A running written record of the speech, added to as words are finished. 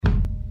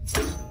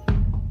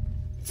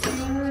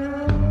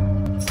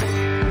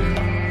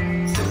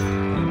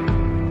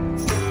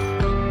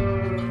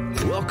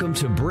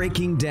Welcome to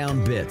Breaking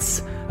Down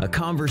Bits, a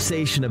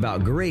conversation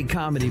about great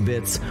comedy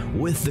bits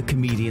with the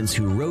comedians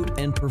who wrote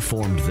and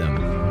performed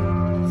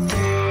them.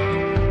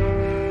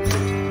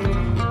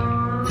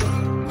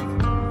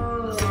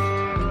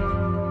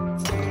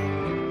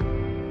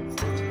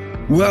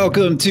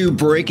 Welcome to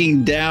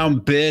Breaking Down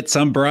Bits.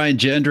 I'm Brian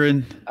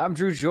Gendron. I'm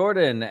Drew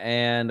Jordan,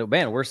 and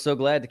man, we're so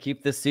glad to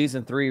keep this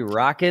season 3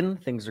 rocking.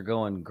 Things are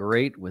going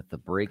great with the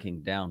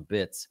Breaking Down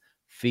Bits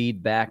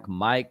feedback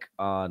mic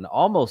on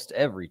almost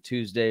every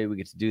Tuesday. We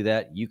get to do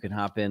that. You can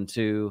hop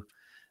into,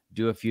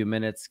 do a few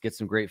minutes, get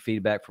some great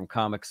feedback from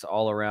comics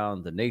all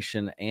around the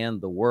nation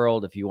and the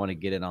world. If you want to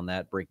get in on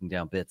that,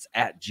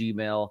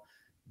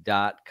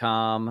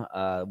 breakingdownbits@gmail.com.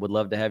 Would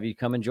love to have you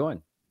come and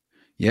join.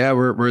 Yeah,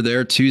 we're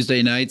there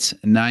Tuesday nights,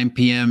 9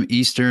 p.m.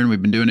 Eastern.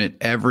 We've been doing it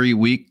every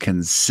week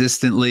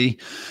consistently,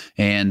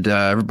 and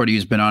everybody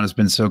who's been on has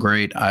been so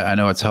great. I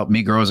know it's helped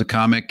me grow as a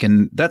comic,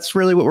 and that's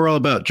really what we're all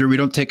about. Drew, we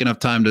don't take enough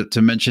time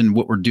to mention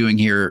what we're doing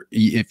here.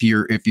 If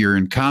you're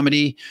in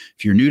comedy,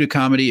 if you're new to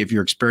comedy, if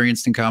you're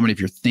experienced in comedy, if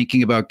you're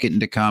thinking about getting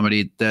to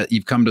comedy, that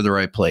you've come to the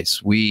right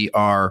place. We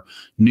are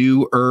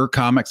newer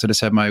comics. I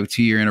just had my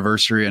 2-year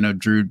anniversary. I know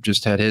Drew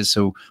just had his,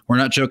 so we're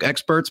not joke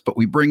experts, but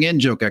we bring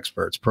in joke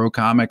experts, pro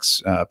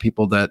comics,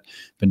 people that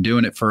have been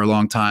doing it for a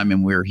long time,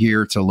 and we're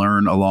here to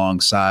learn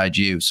alongside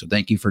you. So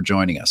thank you for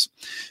joining us.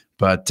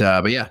 But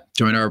yeah,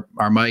 join our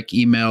mic,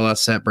 email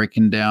us at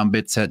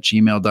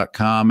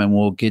breakingdownbits@gmail.com, and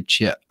we'll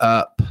get you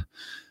up.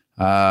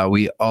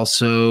 We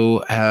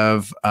also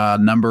have a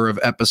number of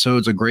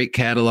episodes, a great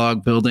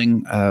catalog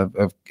building of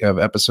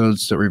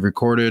episodes that we've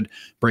recorded.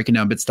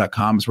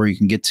 Breakingdownbits.com is where you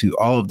can get to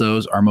all of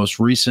those. Our most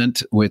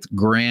recent with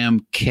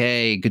Graham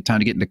K. Good time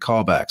to get into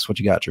callbacks. What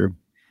you got, Drew?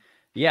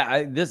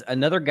 Yeah, this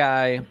another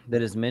guy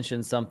that has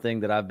mentioned something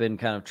that I've been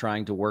kind of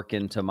trying to work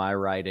into my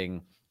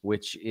writing,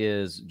 which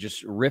is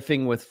just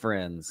riffing with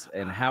friends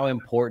and how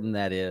important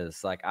that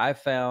is. Like, I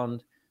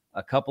found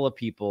a couple of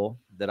people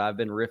that I've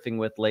been riffing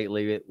with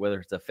lately, whether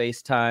it's a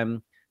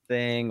FaceTime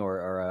thing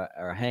or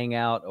a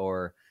hangout,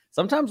 or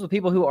sometimes with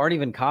people who aren't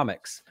even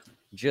comics,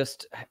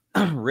 just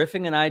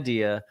riffing an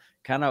idea,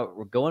 kind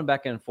of going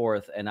back and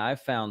forth. And I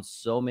found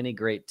so many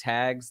great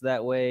tags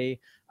that way.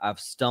 I've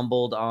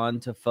stumbled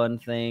onto fun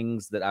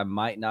things that I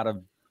might not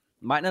have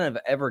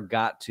ever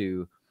got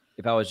to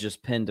if I was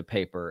just pen to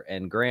paper.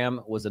 And Graham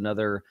was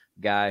another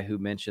guy who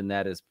mentioned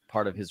that as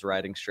part of his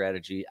writing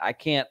strategy. I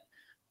can't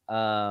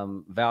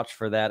vouch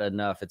for that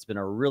enough. It's been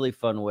a really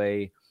fun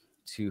way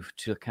to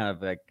kind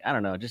of, like, I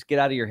don't know, just get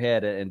out of your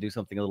head and do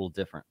something a little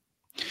different.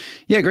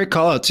 Yeah, great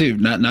call out too.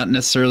 Not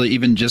necessarily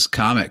even just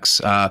comics.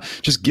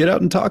 Just get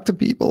out and talk to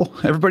people.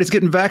 Everybody's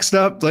getting vaxxed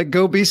up. Like,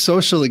 go be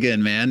social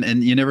again, man.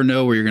 And you never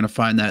know where you're going to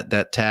find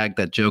that tag,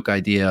 that joke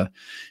idea.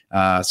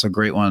 So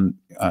great one.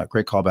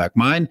 Great callback.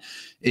 Mine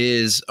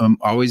is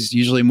always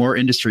usually more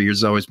industry. Yours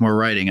is always more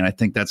writing. And I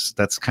think that's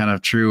kind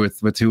of true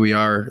with who we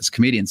are as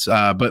comedians.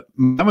 But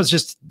mine was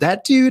just,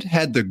 that dude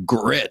had the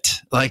grit,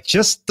 like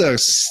just the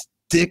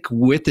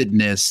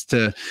stick-wittedness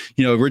to,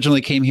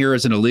 originally came here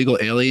as an illegal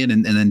alien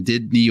and then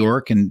did New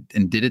York and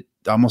did it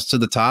almost to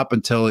the top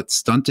until it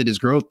stunted his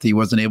growth. He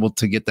wasn't able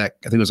to get that,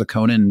 I think it was a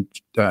Conan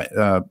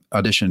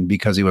audition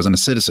because he wasn't a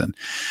citizen.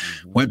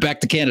 Mm-hmm. Went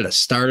back to Canada,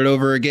 started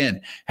over again,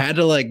 had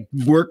to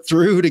work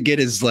through to get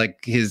his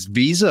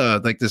visa,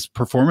 like this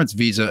performance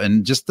visa,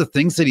 and just the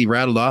things that he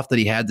rattled off that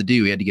he had to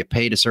do. He had to get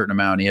paid a certain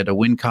amount. He had to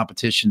win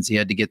competitions. He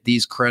had to get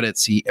these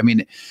credits.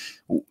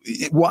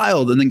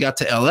 Wild. And then got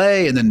to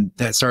LA and then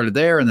that started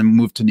there and then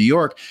moved to New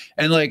York.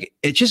 And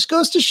it just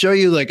goes to show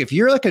you, if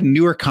you're a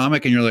newer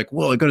comic and you're like,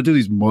 well, I got to do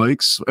these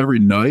mics every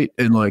night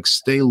and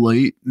stay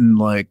late and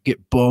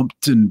get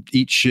bumped and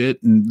eat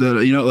shit. And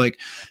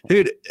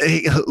dude,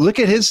 hey, look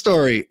at his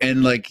story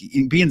and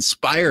be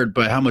inspired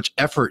by how much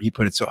effort he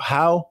put in. So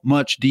how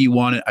much do you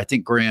want it? I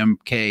think Graham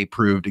K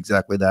proved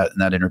exactly that in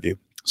that interview.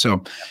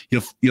 So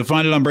you'll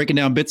find it on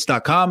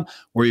breakingdownbits.com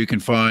where you can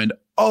find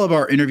all of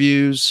our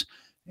interviews.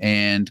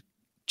 And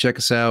check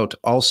us out.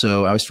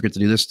 Also, I always forget to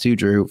do this too,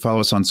 Drew. Follow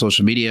us on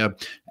social media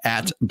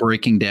at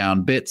Breaking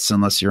Down Bits.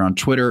 Unless you're on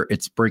Twitter,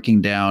 it's Breaking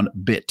Down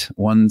Bit.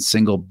 One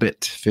single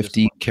bit,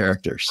 15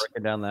 characters.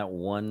 Breaking down that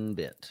one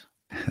bit.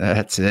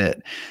 That's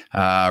it.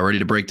 Ready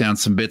to break down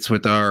some bits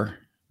with our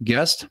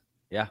guest?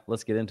 Yeah,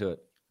 let's get into it.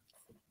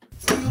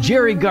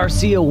 Jerry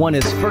Garcia won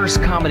his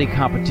first comedy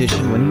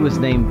competition when he was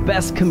named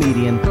Best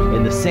Comedian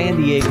in the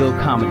San Diego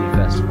Comedy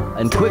Festival,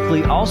 and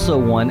quickly also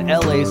won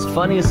LA's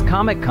Funniest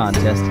Comic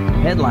Contest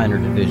Headliner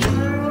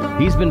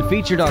Division. He's been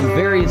featured on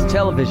various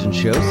television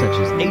shows such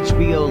as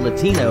HBO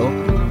Latino,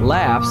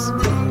 Laughs,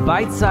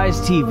 Bite Size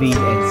TV,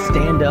 and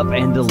Stand Up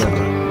and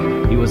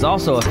Deliver. He was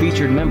also a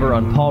featured member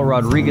on Paul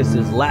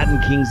Rodriguez's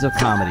Latin Kings of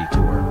Comedy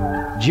tour.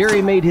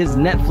 Jerry made his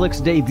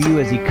Netflix debut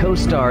as he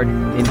co-starred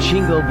in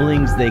Chingo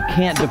Bling's They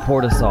Can't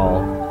Deport Us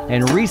All,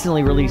 and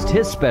recently released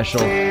his special,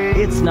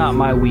 It's Not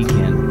My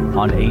Weekend,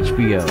 on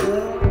HBO.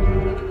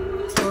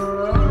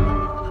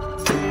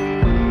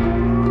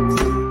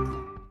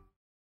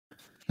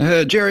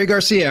 Jerry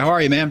Garcia, how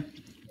are you, man?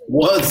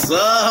 What's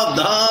up,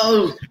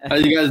 dog? How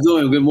you guys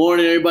doing? Good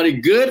morning, everybody.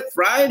 Good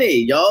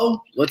Friday,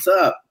 yo. What's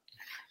up?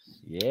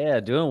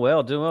 Yeah, doing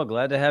well.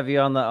 Glad to have you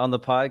on the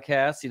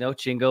podcast. You know,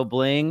 Chingo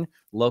Bling,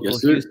 local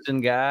Houston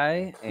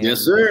guy. And yes,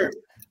 sir.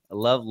 I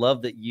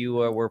love that you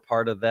were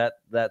part of that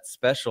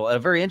special. A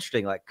very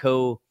interesting, like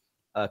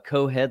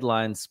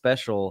co-headline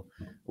special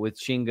with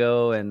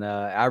Chingo, and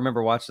I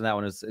remember watching that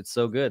one. It's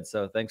so good.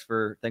 So thanks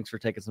for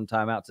taking some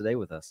time out today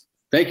with us.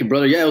 Thank you,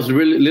 brother. Yeah, it was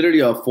really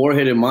literally a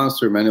four-headed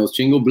monster, man. It was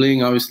Chingo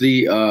Bling,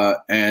 obviously,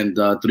 and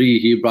three.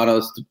 He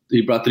brought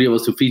three of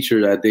us to feature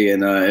that day,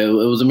 and it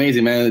was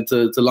amazing, man. It's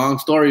a long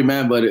story,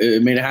 man, but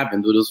it made it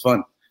happen, dude. It was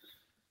fun.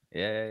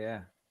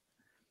 Yeah.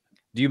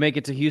 Do you make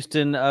it to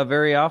Houston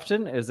very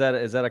often? Is that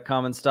a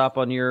common stop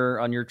on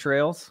your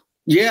trails?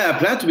 Yeah, I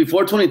plan to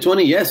before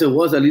 2020. Yes, it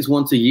was at least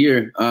once a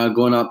year.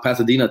 Going out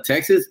Pasadena,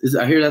 Texas.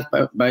 I hear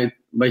that's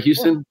by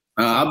Houston.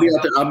 I'll be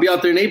out there. I'll be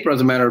out there in April,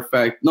 as a matter of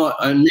fact. No,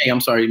 in May.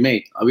 I'm sorry,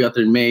 May. I'll be out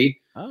there in May.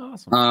 Oh,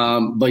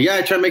 awesome. But yeah,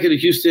 I try to make it to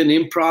Houston.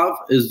 Improv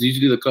is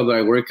usually the club that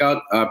I work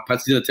out.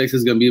 Pasadena, Texas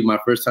is gonna be my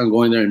first time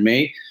going there in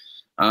May.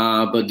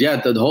 But yeah,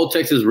 the whole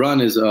Texas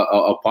run is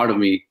a part of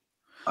me.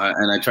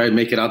 And I try to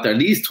make it out there at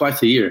least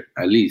twice a year,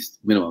 at least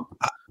minimum.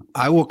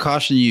 I will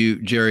caution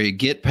you, Jerry,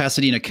 get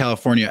Pasadena,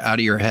 California out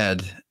of your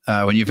head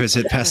when you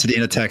visit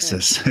Pasadena,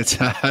 Texas. I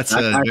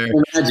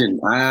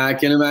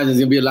can imagine it's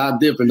gonna be a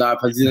lot different, dog.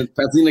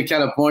 Pasadena,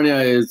 California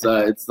is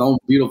its own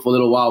beautiful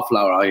little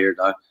wildflower out here,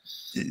 dog.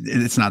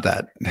 It's not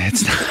that.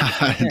 It's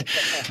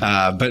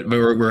not. But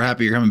we're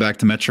happy you're coming back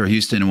to Metro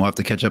Houston, and we'll have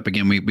to catch up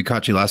again. We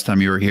caught you last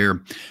time you were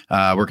here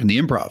working the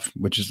Improv,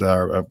 which is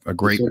a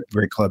great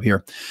club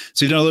here.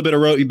 So you've done a little bit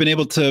of road. You've been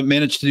able to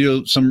manage to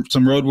do some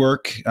road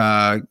work.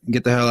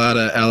 Get the hell out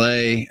of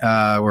LA,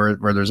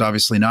 where there's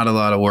obviously not a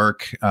lot of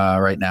work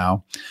right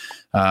now.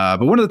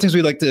 But one of the things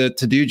we like to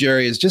do,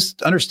 Jerry, is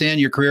just understand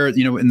your career.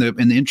 You know, in the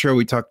intro,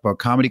 we talked about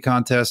comedy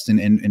contests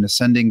and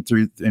ascending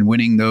through and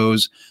winning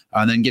those,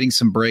 and then getting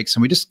some breaks.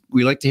 And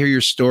we like to hear your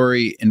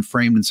story and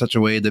framed in such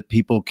a way that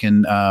people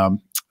can,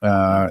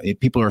 if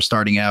people are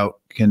starting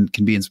out, can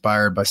be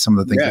inspired by some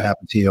of the things that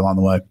happened to you along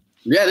the way.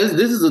 Yeah,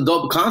 this is a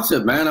dope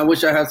concept, man. I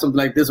wish I had something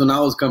like this when I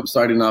was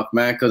starting off,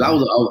 man, because I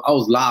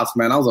was lost,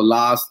 man. I was a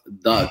lost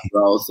duck,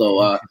 bro.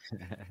 So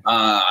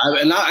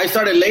I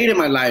started late in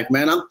my life,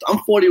 man. I'm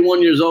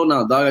 41 years old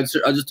now, dog.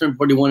 I just turned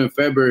 41 in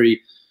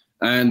February,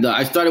 and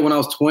I started when I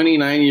was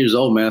 29 years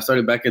old, man. I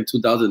started back in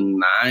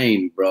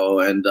 2009,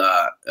 bro, and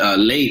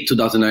late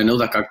 2009. It was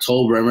like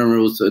October. I remember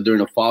it was during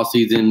the fall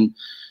season.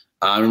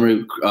 I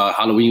remember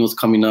Halloween was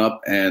coming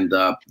up, and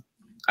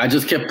I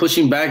just kept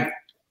pushing back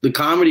the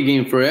comedy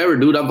game forever,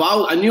 dude.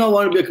 I knew I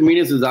wanted to be a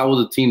comedian since I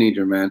was a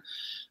teenager, man.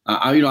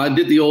 I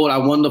did I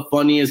won the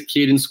funniest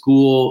kid in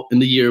school, in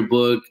the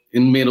yearbook,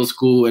 in middle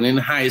school, and in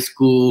high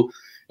school.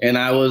 And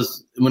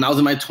when I was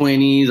in my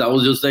 20s, I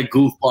was just like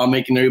goofball,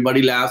 making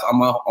everybody laugh,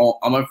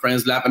 on my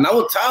friends laugh. And I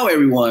would tell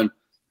everyone,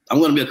 I'm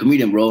gonna be a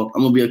comedian, bro.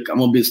 I'm gonna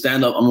be a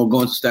stand-up. I'm gonna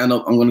go into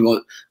stand-up. I'm gonna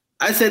go.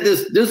 I said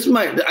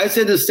I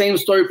said the same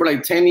story for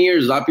like 10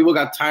 years. A lot of people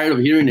got tired of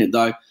hearing it,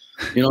 dog.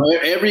 You know,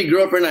 every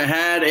girlfriend I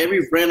had,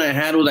 every friend I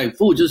had was like,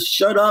 fool, just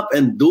shut up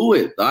and do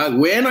it, dog.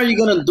 When are you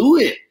going to do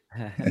it?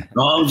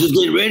 No, I'm just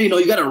getting ready. No,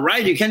 you got to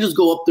write. You can't just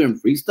go up there and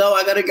freestyle.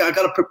 I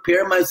gotta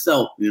prepare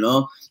myself, you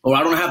know, or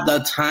I don't have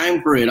that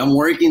time for it. I'm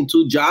working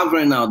 2 jobs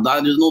right now,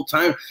 dog. There's no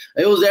time.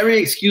 It was every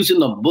excuse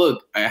in the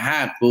book I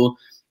had, fool.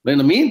 But in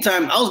the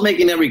meantime, I was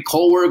making every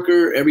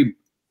coworker, every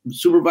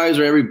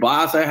supervisor, every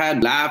boss I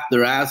had laugh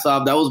their ass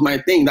off. That was my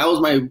thing. That was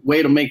my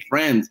way to make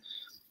friends.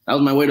 That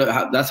was my way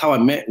that's how I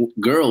met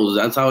girls.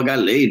 That's how I got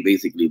laid,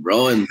 basically,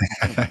 bro. And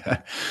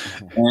that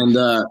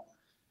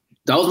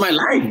was my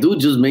life, dude,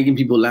 just making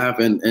people laugh.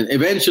 And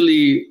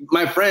eventually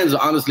my friends,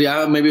 honestly, I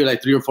have maybe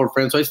like 3 or 4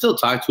 friends. So I still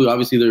talk to,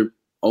 obviously they're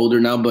older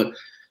now, but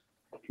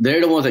they're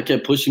the ones that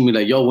kept pushing me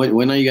like, yo,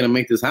 when are you going to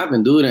make this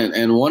happen, dude?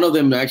 And one of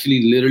them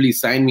actually literally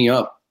signed me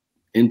up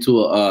into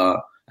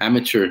a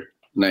amateur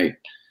night.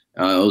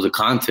 It was a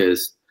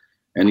contest.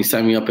 And he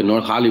signed me up in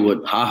North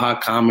Hollywood, Haha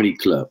Comedy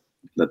Club.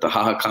 At the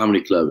Haha Comedy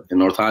Club in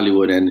North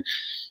Hollywood, and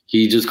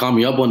he just called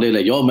me up one day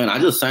like, yo, man, I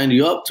just signed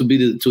you up to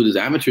be to this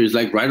amateur. It's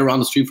like right around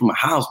the street from my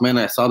house, man.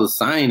 I saw the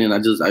sign, and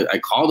I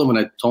called him, and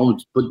I told him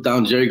to put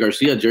down Jerry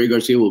Garcia. Jerry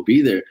Garcia will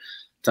be there,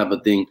 type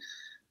of thing.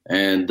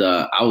 And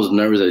I was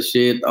nervous as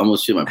shit. I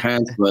almost shit my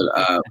pants, but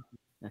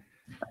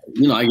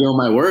you know, I gave him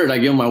my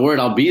word.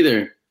 I'll be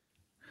there.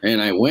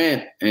 And I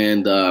went,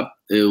 and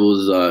it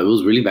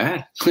was really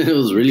bad. It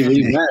was really,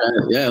 really bad.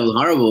 Yeah, it was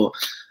horrible.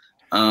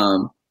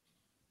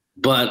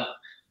 But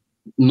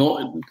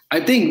no, I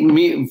think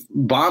me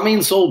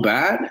bombing so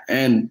bad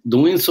and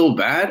doing so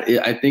bad,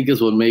 I think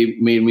is what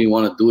made me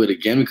want to do it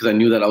again, because I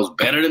knew that I was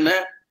better than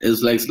that.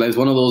 It's like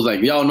one of those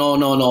like, yo, no,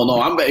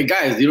 I'm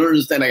guys, you don't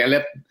understand.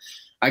 Like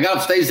I got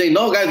off stage saying,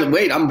 no, guys,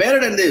 wait, I'm better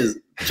than this.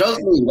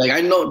 Trust me. Like I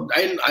know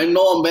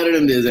I'm better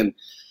than this. And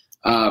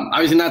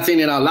obviously not saying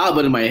it out loud,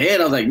 but in my head,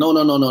 I was like, no.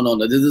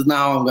 This is not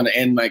how I'm going to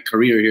end my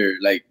career here.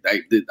 Like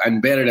I'm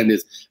better than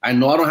this. I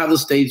know I don't have the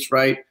stage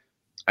right.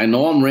 I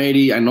know I'm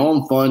ready. I know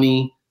I'm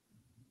funny.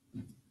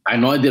 I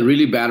know I did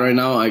really bad right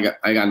now. I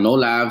got no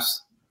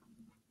laughs.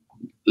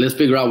 Let's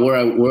figure out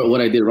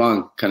what I did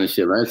wrong, kind of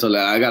shit, right? So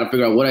like, I got to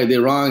figure out what I did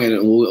wrong, and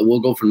we'll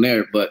go from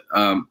there. But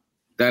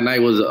that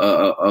night was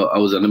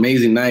an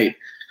amazing night.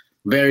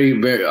 Very,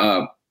 very,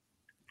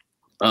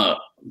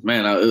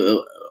 man,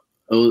 it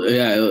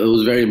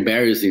was very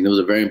embarrassing. It was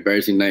a very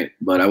embarrassing night,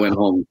 but I went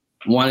home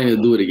wanting to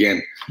do it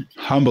again.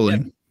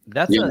 Humbling.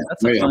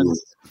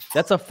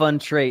 That's a fun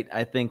trait,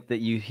 I think, that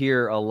you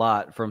hear a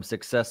lot from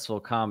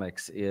successful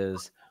comics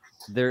is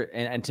there.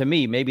 And to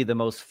me, maybe the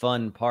most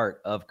fun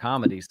part of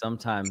comedy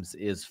sometimes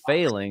is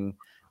failing.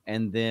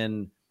 And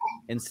then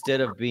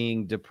instead of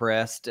being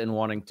depressed and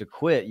wanting to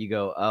quit, you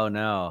go, oh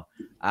no,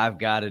 I've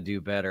got to do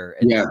better.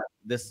 And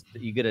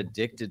you get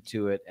addicted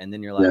to it. And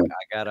then you're like,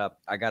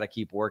 I gotta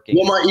keep working.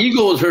 Well, my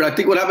ego was hurt. I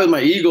think what happened is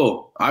my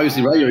ego,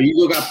 obviously, right? Your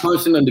ego got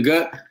punched in the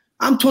gut.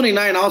 I'm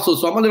 29 also,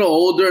 so I'm a little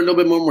older, a little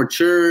bit more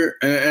mature.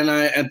 And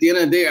I, at the end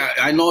of the day,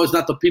 I know it's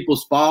not the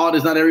people's fault.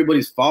 It's not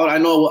everybody's fault. I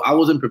know I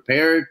wasn't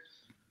prepared.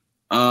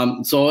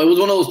 So it was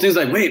one of those things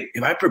like, wait,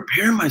 if I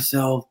prepare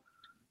myself,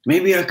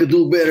 maybe I could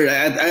do better.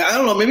 I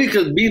don't know, maybe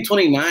because being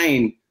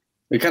 29,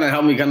 it kind of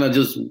helped me kind of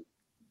just,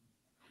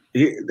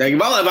 like,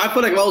 if I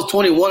feel like if I was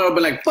 21, I'd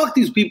be like, fuck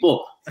these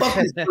people. Fuck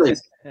this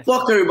place.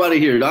 Fuck everybody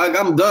here, dog.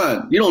 I'm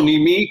done. You don't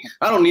need me.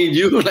 I don't need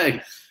you.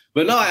 Like,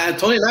 but no, at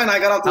 29, I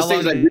got off the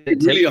stage like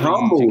really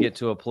humble. To get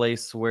to a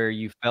place where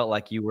you felt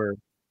like you were.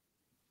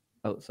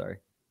 Oh, sorry.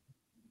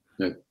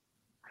 Yeah.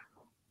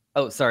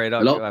 Oh, sorry.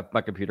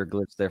 My computer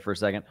glitched there for a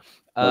second.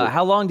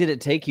 How long did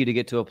it take you to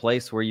get to a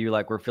place where you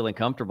like were feeling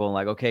comfortable and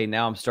like, okay,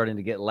 now I'm starting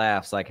to get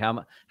laughs? Like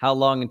how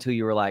long until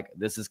you were like,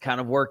 this is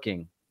kind of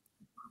working?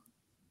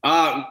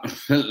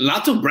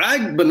 Not to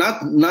brag, but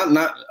not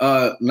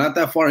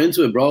that far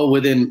into it, bro.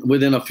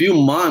 Within a few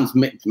months,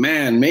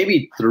 man,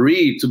 maybe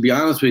 3, to be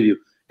honest with you.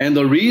 And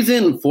the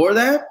reason for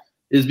that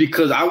is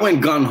because I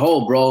went gun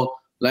ho, bro.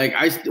 Like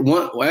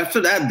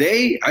after that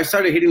day, I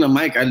started hitting the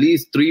mic at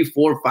least 3,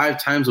 4, 5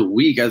 times a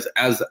week, as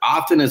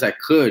often as I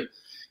could.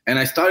 And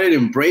I started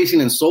embracing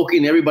and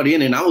soaking everybody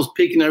in, and I was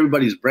picking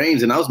everybody's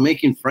brains, and I was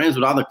making friends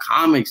with all the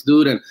comics,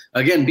 dude. And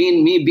again,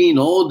 being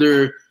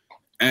older,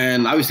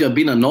 and obviously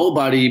being a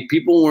nobody,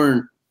 people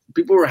were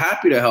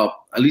happy to help.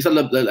 At least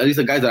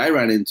the guys that I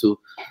ran into.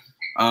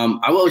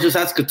 I will just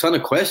ask a ton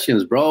of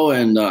questions, bro.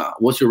 And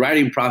what's your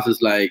writing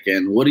process like?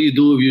 And what do you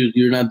do if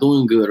you're not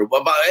doing good? Or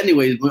what about,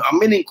 anyways, I'm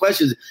getting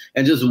questions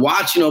and just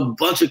watching a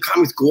bunch of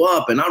comics go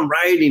up. And I'm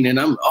writing, and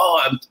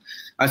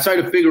I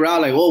started to figure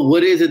out like, oh,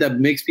 what is it that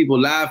makes people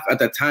laugh at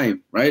that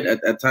time, right?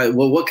 At that time,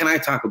 well, what can I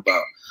talk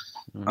about?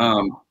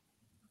 Mm-hmm.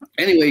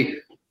 Anyway.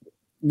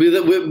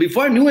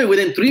 Before I knew it,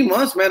 within 3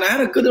 months, man, I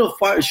had a good little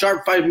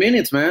sharp 5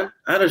 minutes, man.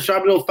 I had a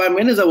sharp little 5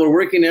 minutes that were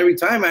working every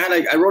time.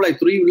 I wrote like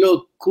 3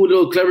 little cool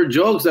little clever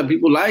jokes that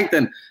people liked,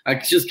 and I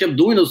just kept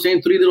doing those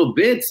same 3 little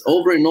bits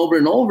over and over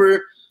and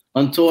over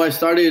until I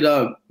started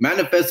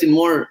manifesting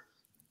more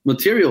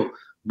material.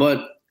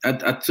 But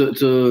to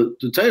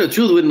tell you the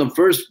truth, within the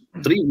first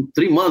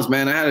three months,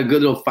 man, I had a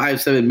good little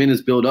 5-7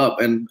 minutes build up,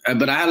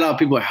 but I had a lot of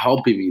people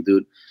helping me,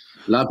 dude.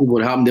 A lot of people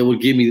would help me. They would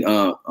give me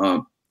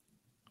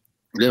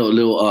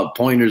little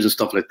pointers and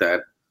stuff like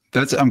that.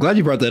 I'm glad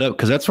you brought that up,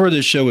 because that's where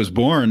this show was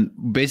born.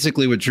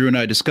 Basically, what Drew and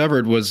I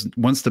discovered was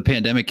once the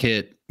pandemic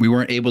hit, we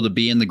weren't able to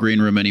be in the green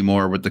room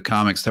anymore with the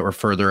comics that were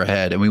further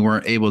ahead, and we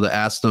weren't able to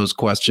ask those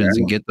questions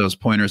and get those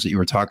pointers that you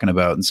were talking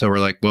about. And so we're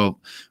like, well,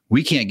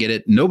 we can't get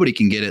it. Nobody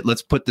can get it.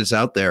 Let's put this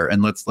out there,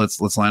 and let's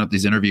line up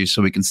these interviews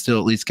so we can still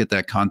at least get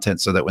that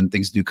content, so that when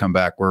things do come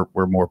back, we're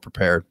more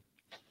prepared.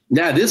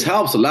 Yeah, this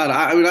helps a lot.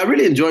 I mean, I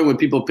really enjoy when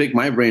people pick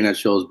my brain at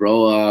shows,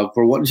 bro.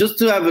 Just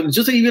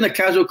even a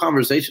casual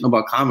conversation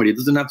about comedy. It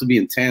doesn't have to be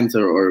intense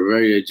or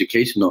very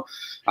educational.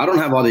 I don't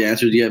have all the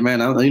answers yet, man.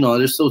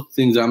 There's still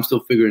things that I'm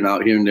still figuring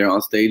out here and there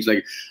on stage.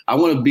 Like I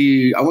want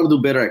to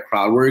do better at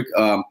crowd work.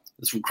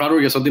 Crowd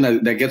work is something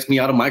that gets me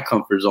out of my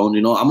comfort zone.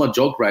 I'm a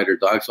joke writer,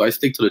 dog. So I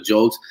stick to the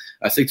jokes.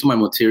 I stick to my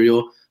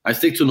material. I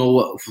stick to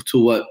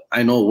what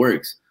I know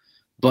works.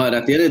 But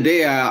at the end of the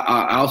day,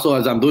 I also,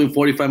 as I'm doing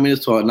 45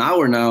 minutes to an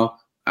hour now,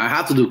 I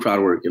have to do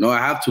crowd work. I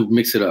have to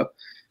mix it up.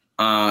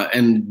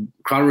 And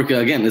crowd work,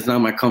 again, it's not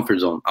my comfort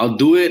zone. I'll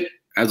do it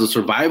as a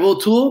survival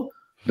tool,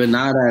 but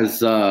not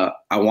as I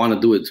want to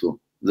do it tool.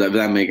 Does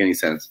that make any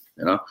sense?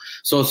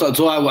 So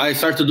I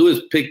start to do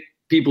is pick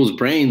people's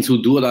brains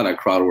who do a lot of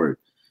crowd work.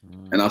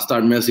 And I'll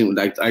start messing with,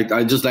 like,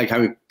 I just like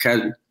having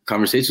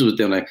conversations with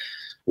them, like,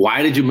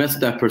 why did you mess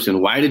with that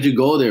person? Why did you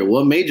go there?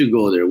 What made you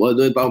go there? What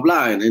blah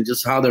blah, and then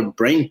just how their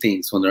brain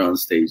thinks when they're on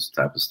stage,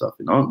 type of stuff.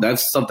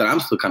 That's something I'm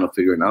still kind of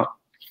figuring out.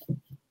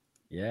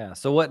 Yeah.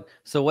 So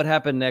what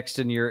happened next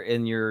in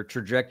your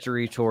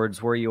trajectory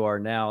towards where you are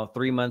now?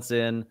 3 months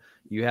in,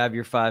 you have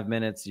your 5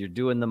 minutes. You're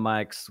doing the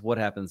mics. What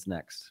happens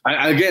next?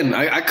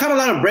 I cut a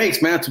lot of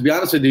breaks, man. To be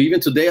honest with you, even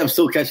today I'm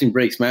still catching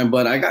breaks, man.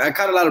 But I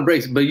cut a lot of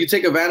breaks. But you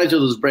take advantage of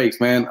those breaks,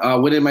 man.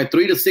 Within my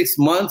 3 to 6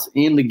 months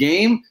in the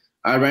game,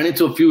 I ran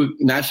into a few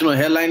national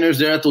headliners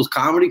there at those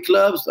comedy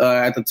clubs.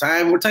 At the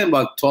time, we're talking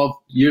about 12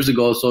 years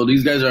ago. So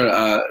these guys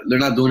they're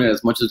not doing it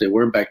as much as they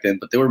were back then,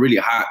 but they were really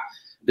hot.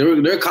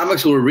 there are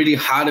comics who were really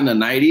hot in the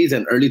 90s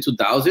and early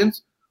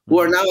 2000s who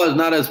are now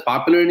not as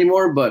popular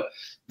anymore, but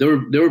they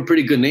were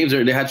pretty good names.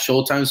 They had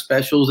Showtime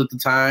specials at the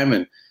time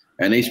and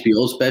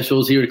HBO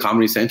specials here,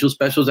 Comedy Central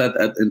specials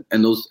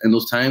in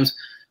those times.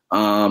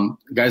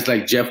 Guys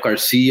like Jeff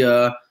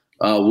Garcia,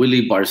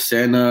 Willie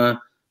Barcena,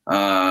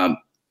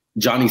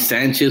 Johnny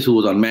Sanchez, who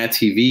was on Mad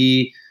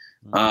TV.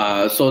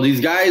 So these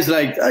guys,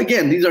 like,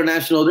 again, these are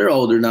national. They're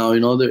older now,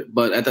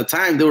 but at the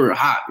time they were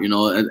hot,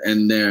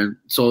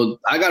 so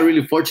I got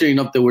really fortunate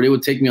enough that where they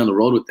would take me on the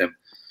road with them.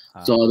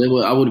 So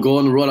I would go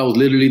on the road. I was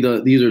literally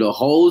either the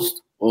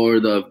host or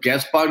the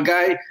guest spot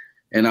guy,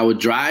 and I would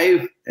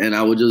drive and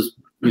I would just,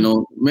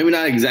 maybe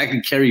not exactly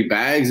carry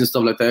bags and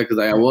stuff like that because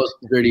I was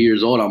 30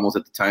 years old almost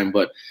at the time,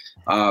 but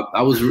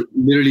I was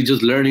literally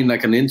just learning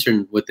like an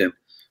intern with them.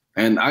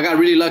 And I got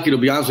really lucky, to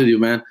be honest with you,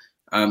 man.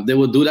 They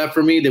would do that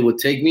for me. They would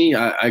take me.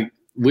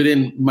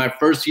 Within my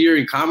first year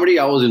in comedy,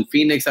 I was in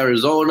Phoenix,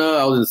 Arizona.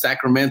 I was in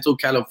Sacramento,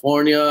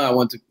 California. I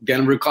went to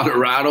Denver,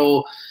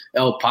 Colorado,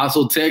 El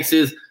Paso,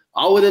 Texas.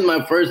 All within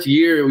my first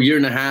year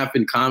and a half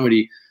in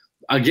comedy.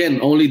 Again,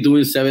 only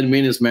doing 7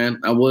 minutes,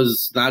 man. I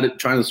was not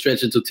trying to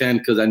stretch it to 10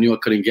 because I knew I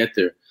couldn't get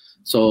there.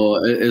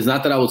 So it's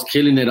not that I was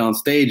killing it on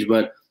stage,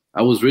 but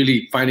I was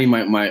really finding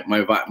my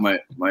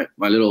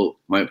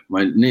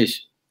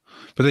niche.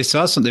 But they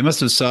saw something. They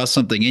must have saw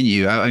something in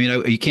you. I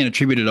mean, you can't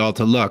attribute it all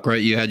to luck,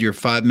 right? You had your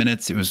 5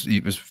 minutes. It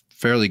was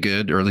fairly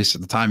good, or at least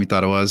at the time you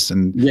thought it was.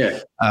 And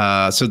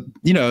so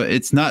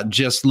it's not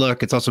just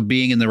luck. It's also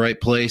being in the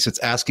right place. It's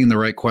asking the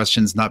right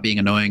questions, not being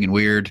annoying and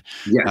weird.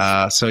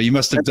 Yes. So you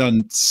must have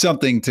done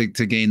something to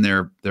gain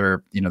their.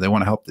 They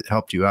want to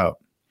help you out.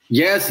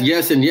 Yes,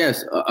 and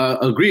yes.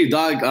 Agreed,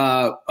 dog.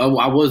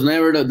 I was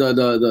never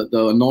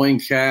the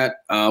annoying cat.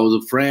 I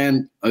was a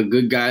friend, a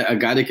good guy, a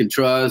guy they can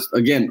trust.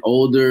 Again,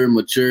 older,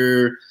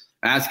 mature,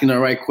 asking the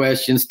right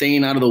questions,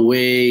 staying out of the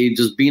way,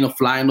 just being a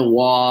fly in the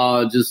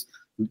wall, just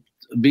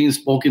being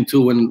spoken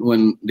to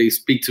when they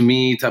speak to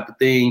me, type of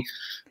thing.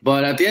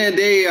 But at the end of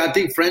the day, I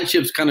think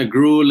friendships kind of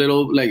grew a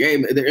little. Like,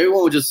 hey,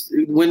 everyone would just,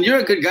 when you're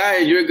a good guy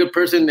and you're a good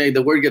person,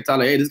 the word gets out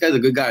like, hey, this guy's a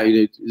good guy.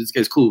 This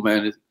guy's cool,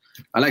 man.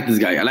 I like this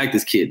guy. I like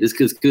this kid. This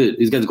kid's good.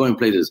 These guys going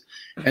places.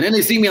 And then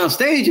they see me on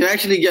stage and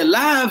actually get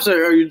laughs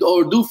or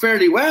do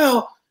fairly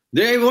well.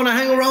 They want to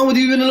hang around with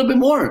you even a little bit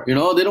more. They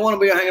don't want to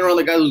be hanging around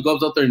the guy who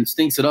goes out there and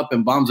stinks it up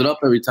and bombs it up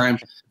every time.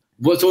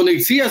 But so when they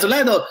see us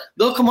live,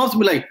 they'll come up to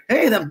me like,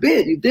 hey, that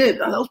bit you did,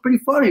 that was pretty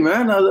funny,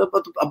 man.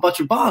 About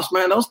your boss,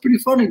 man. That was pretty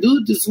funny,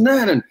 dude. This and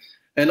that. And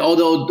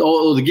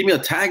they'll give me a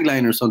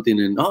tagline or something.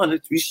 And,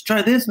 you should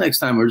try this next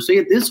time or say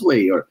it this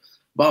way or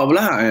blah, blah,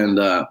 blah.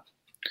 And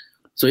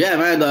so, yeah,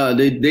 man,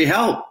 they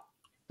help.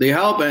 They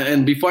help.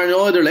 And before I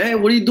know it, they're like, hey,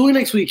 what are you doing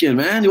next weekend,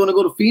 man? You want to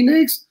go to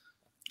Phoenix?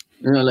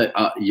 And I'm like,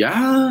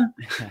 yeah.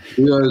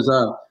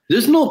 Because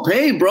there's no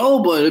pay,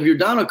 bro, but if you're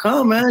down to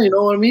come, man, you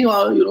know what I mean?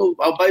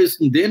 I'll buy you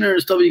some dinner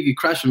and stuff. You can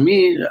crash with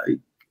me.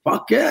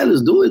 Fuck yeah,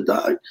 let's do it,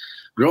 dog.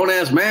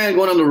 Grown-ass man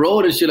going on the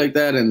road and shit like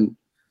that. And,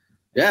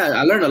 yeah,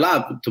 I learned a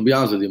lot, to be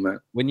honest with you,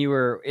 man. When you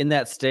were in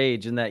that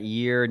stage, in that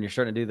year, and you're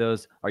starting to do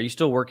those, are you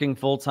still working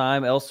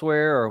full-time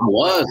elsewhere? Or I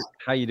was.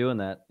 How you doing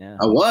that? Yeah,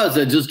 I was.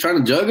 Just trying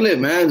to juggle it,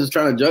 man.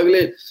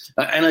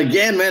 And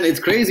again, man, it's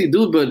crazy,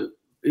 dude. But,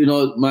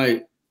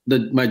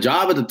 my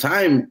job at the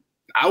time,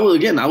 I was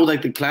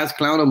like the class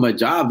clown of my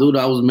job, dude.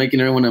 I was making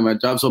everyone at my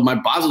job. So my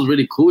boss was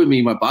really cool with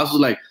me. My boss was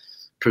like,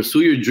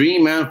 pursue your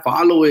dream, man.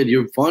 Follow it.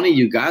 You're funny.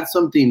 You got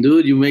something,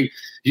 dude.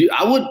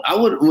 I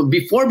would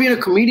before being a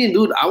comedian,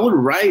 dude, I would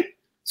write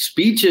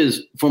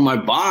speeches for my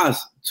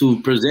boss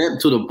to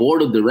present to the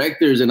board of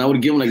directors, and I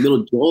would give them like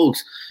little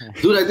jokes.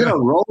 Dude, I did a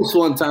roast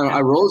one time. I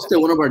roasted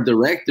one of our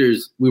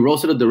directors. We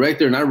roasted a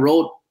director, and I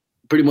wrote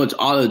pretty much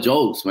all the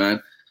jokes,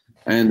 man.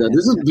 And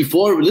this is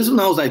when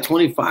I was like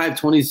 25,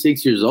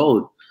 26 years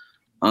old.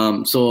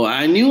 So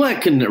I knew I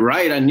could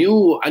write. I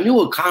knew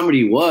what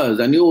comedy was.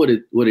 I knew what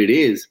it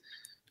is.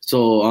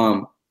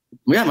 So,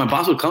 my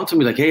boss would come to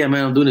me like, hey,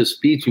 man, I'm doing a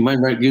speech. You might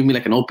give me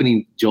like an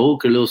opening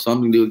joke or a little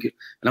something. And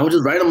I would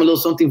just write them a little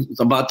something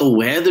about the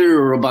weather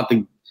or about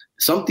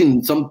some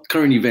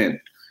current event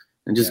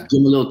and just give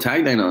them a little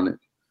tagline on it.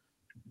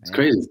 It's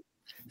crazy.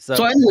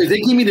 So anyways,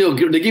 they gave me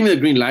the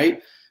green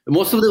light.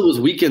 Most of it was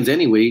weekends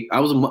anyway. I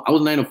was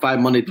 9 to 5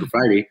 Monday through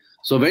Friday.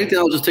 So if anything,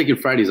 I was just taking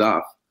Fridays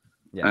off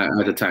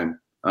at the time.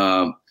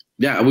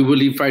 We would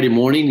leave Friday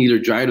morning, either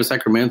drive to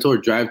Sacramento or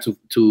drive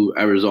to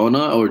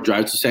Arizona or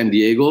drive to San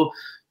Diego.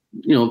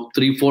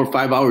 3, 4,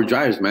 5 hour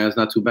drives, man. It's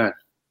not too bad.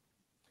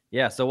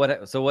 Yeah. So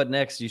what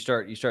next? You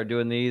start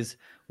doing these.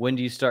 When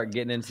do you start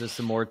getting into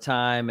some more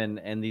time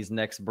and these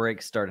next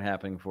breaks start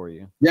happening for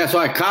you? Yeah. So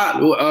I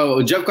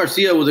caught Jeff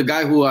Garcia was a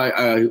guy who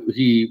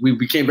we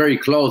became very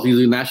close. He's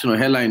a national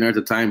headliner at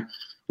the time.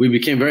 We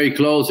became very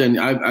close, and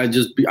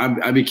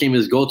I became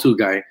his go-to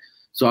guy.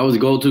 So I was a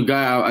go-to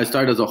guy. I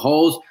started as a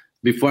host.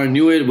 Before I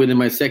knew it, within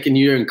my second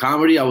year in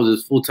comedy, I was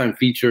his full-time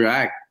feature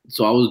act.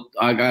 So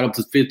I got up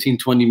to 15,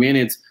 20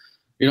 minutes.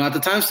 At the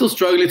time, still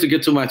struggling to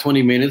get to my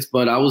 20 minutes,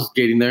 but I was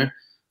getting there.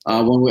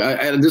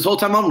 This whole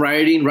time I'm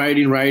writing,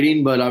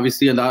 but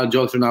obviously a lot of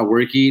jokes are not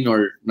working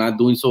or not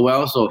doing so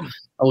well. So it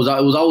was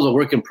always a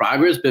work in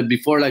progress. But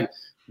before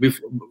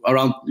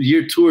around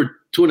year 2 or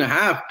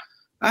 2.5,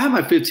 I had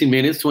my 15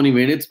 minutes, 20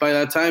 minutes by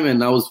that time,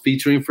 and I was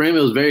featuring for him.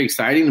 It was very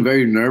exciting,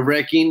 very nerve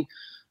wracking.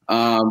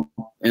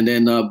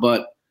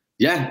 But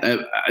yeah,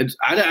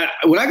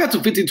 when I got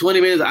to 15,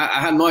 20 minutes, I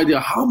had no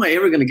idea how am I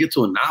ever gonna get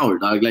to an hour,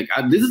 dog.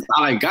 This is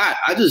all I got.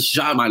 I just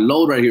shot my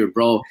load right here,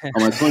 bro. On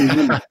my 20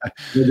 minutes.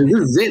 This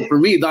is it for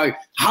me, dog.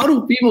 How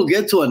do people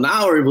get to an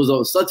hour? It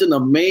was such an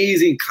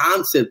amazing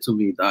concept to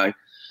me, dog.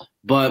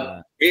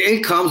 But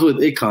it comes,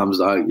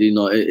 dog. You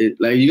know,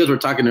 like you guys were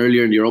talking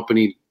earlier in your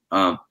opening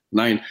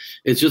line.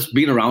 It's just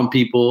being around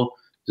people,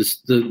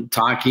 just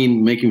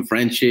talking, making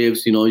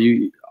friendships. You know,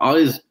 all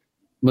this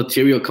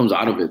material comes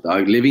out of it,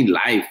 dog. Living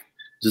life.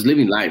 Just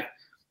living life.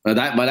 By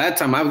that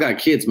time, I've got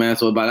kids, man.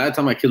 So by that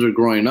time, my kids are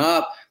growing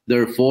up.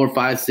 They're 4,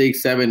 5, 6,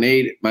 7,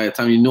 8. By the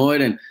time you know it,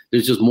 and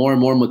there's just more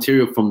and more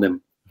material from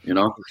them, you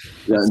know.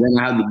 Yeah, and then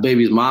I have the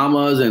baby's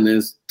mamas, and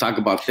then talk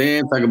about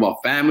them, talk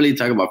about family,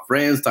 talk about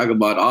friends, talk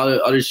about all the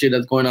other shit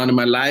that's going on in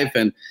my life,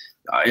 and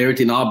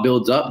everything all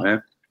builds up,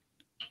 man.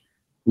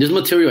 There's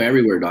material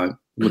everywhere, dog.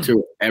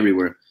 Material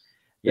everywhere.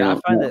 Yeah,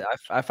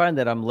 I find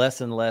that I'm less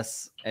and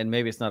less, and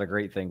maybe it's not a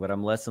great thing, but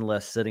I'm less and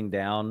less sitting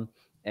down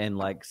and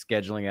like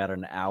scheduling out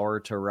an hour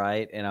to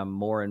write. And I'm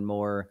more and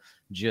more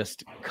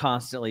just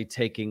constantly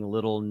taking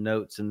little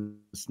notes and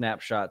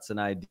snapshots and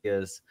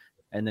ideas,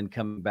 and then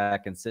coming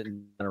back and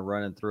sitting and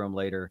running through them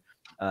later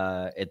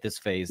at this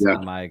phase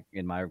in my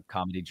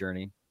comedy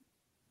journey.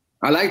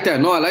 I like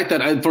that. No, I like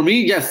that. For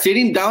me,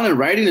 sitting down and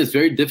writing is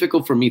very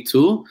difficult for me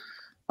too,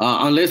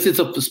 unless it's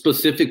a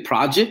specific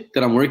project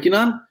that I'm working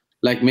on,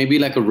 like maybe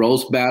like a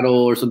roast battle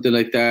or something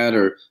like that,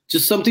 or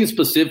just something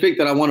specific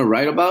that I want to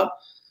write about.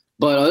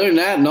 But other than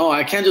that, no,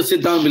 I can't just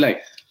sit down and be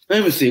like,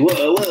 let me see,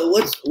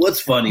 what's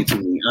funny to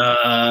me?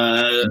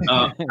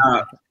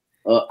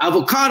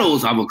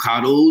 Avocados, you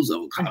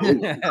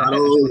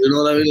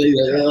know what I mean?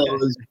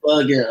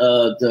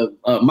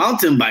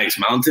 Mountain bikes.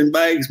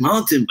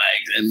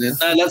 And then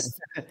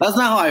that's not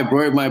how I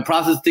work. My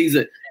process, things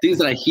that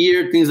I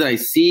hear, things that I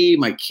see,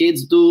 my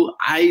kids do,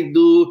 I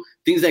do,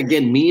 things that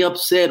get me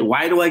upset.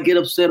 Why do I get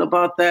upset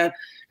about that?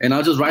 And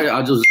I'll just jot it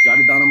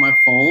down on my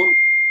phone.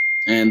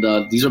 And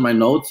these are my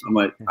notes on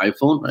my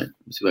iPhone. Right?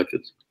 Let me see if I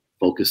could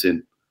focus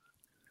in.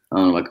 I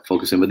don't know if I can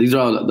focus in, but these are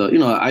all the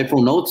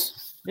iPhone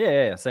notes.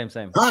 Yeah, same.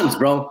 Tons,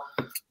 bro.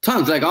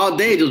 Tons. Like all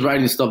day, just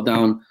writing stuff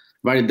down.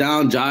 Write it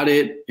down, jot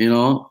it. You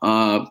know,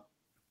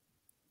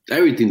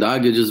 everything,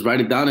 dog. You just write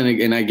it down,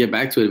 and I get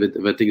back to it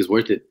if I think it's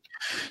worth it.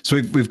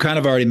 So we've kind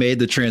of already made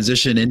the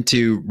transition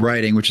into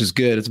writing, which is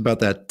good. It's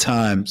about that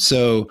time.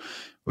 So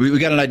we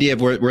got an idea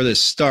of where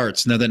this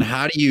starts. Now, then,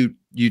 how do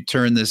you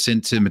turn this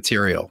into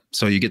material?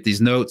 So you get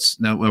these notes.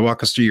 Now,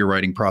 walk us through your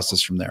writing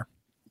process from there.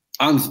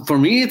 For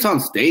me, it's on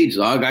stage,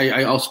 dog.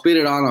 I'll spit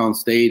it on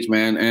stage,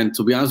 man. And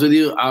to be honest with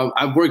you,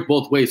 I've worked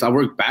both ways. I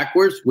work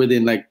backwards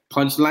within like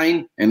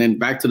punchline and then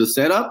back to the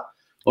setup.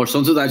 Or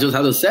sometimes I just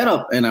have the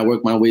setup and I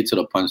work my way to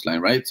the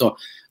punchline, right? So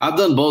I've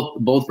done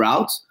both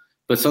routes,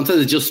 but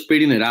sometimes it's just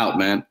spitting it out,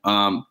 man.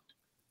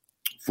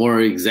 For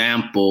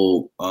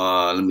example,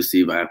 let me see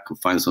if I can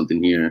find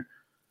something here.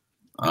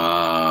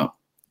 So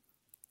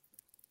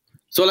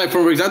like,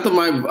 for example,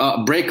 my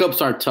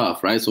breakups are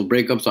tough, right? So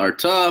breakups are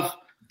tough.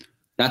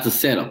 That's a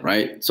setup,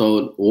 right?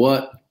 So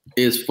what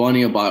is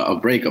funny about a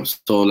breakup?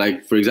 So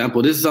like, for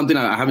example, this is something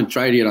I haven't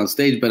tried yet on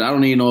stage, but I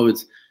don't even know if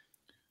it's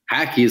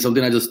hacky. It's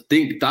something I just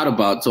thought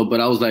about. So,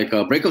 but I was like,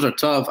 breakups are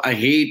tough. I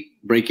hate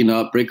breaking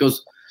up. Breakups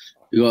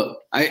are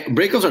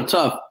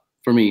tough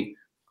for me.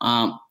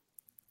 Like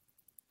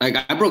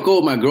I broke up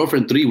with my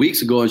girlfriend 3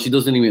 weeks ago and she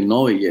doesn't even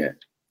know it yet.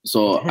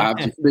 So I have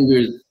to figure,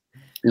 it's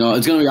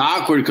going to be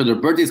awkward because her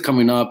birthday's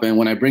coming up. And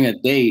when I bring a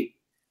date,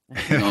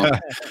 for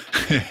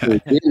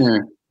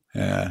dinner.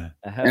 Yeah.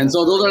 And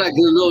so those are like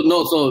little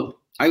notes. So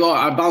I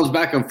bounce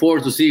back and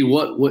forth to see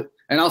what,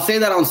 and I'll say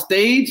that on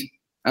stage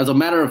as a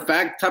matter of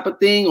fact type of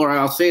thing, or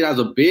I'll say it as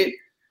a bit,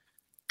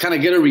 kind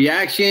of get a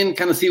reaction,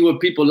 kind of see what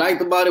people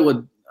liked about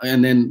it,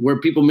 and then where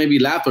people maybe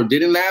laughed or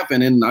didn't laugh,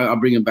 and then I'll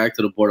bring it back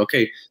to the board.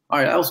 Okay, all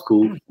right, that was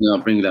cool. I'll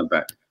bring that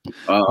back.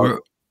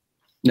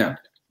 Yeah.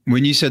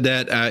 When you said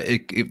that,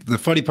 the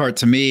funny part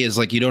to me is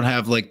like you don't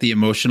have like the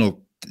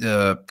emotional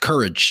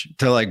courage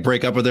to like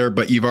break up with her,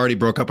 but you've already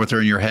broke up with her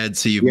in your head,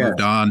 so you've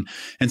moved on.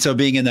 And so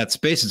being in that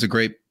space is a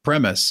great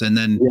premise. And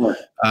then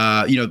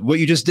what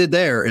you just did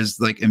there is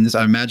like, I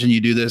imagine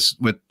you do this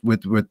with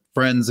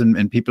friends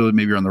and people that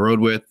maybe you're on the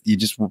road with. You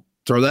just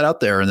throw that out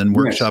there and then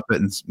workshop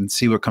it and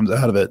see what comes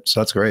out of it. So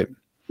that's great.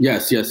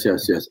 Yes. I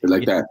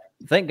like that.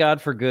 Thank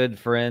God for good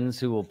friends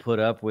who will put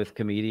up with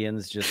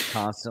comedians just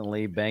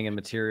constantly banging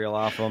material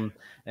off them.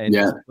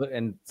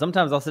 And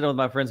sometimes I'll sit down with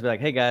my friends and be like,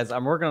 hey guys,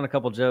 I'm working on a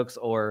couple jokes,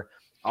 or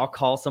I'll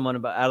call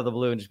someone out of the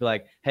blue and just be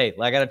like, hey,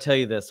 I got to tell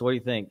you this. What do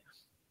you think?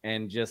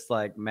 And just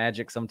like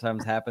magic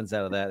sometimes happens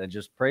out of that. And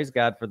just praise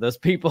God for those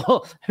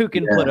people who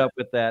can put up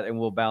with that and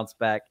will bounce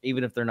back,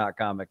 even if they're not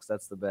comics.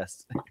 That's the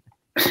best.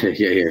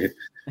 Yeah.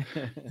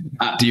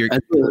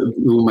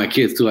 With my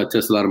kids too. I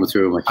test a lot of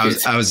material with my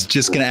kids. I was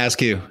just gonna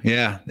ask you.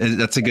 Yeah,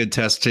 that's a good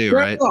test too,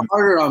 right? They're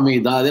harder on me,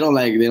 dog. They don't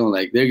like.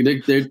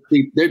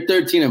 They're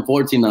 13 and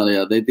 14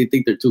 now. They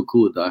think they're too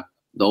cool, dog.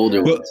 The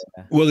older ones.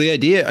 Well, the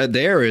idea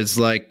there is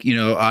like,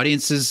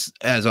 audiences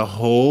as a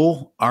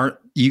whole aren't.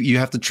 You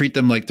have to treat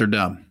them like they're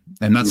dumb.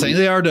 I'm not saying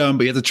they are dumb,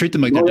 but you have to treat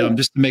them like they're dumb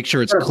just to make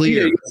sure it's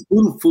clear.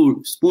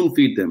 Spoon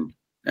feed them.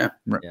 Yeah.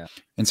 Right. Yeah.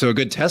 And so a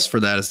good test for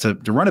that is to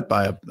run it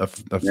by a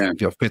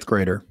fifth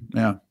grader.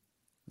 Yeah.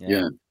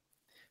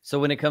 So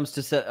when it comes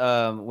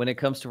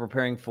to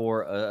preparing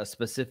for a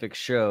specific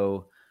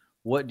show,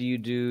 what do you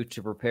do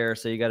to prepare?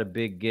 So you got a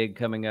big gig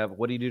coming up.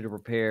 What do you do to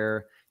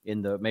prepare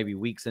in the maybe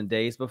weeks and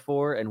days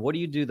before? And what do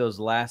you do those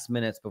last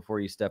minutes before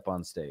you step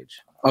on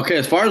stage? Okay,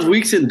 as far as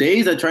weeks and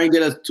days, I try and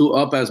get us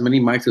up as many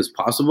mics as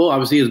possible.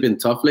 Obviously, it's been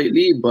tough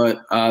lately, but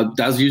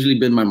that's usually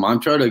been my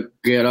mantra, to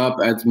get up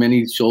as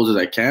many shows as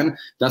I can.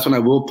 That's when I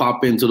will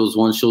pop into those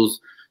one shows,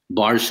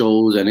 bar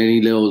shows, and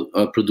any little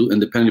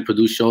independently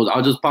produced shows.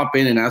 I'll just pop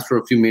in and ask for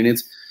a few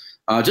minutes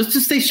just to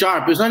stay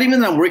sharp. It's not even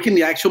that I'm working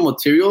the actual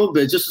material,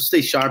 but just to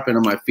stay sharp and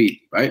on my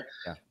feet, right?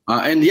 Yeah.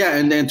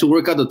 And then to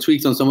work out the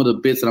tweaks on some of the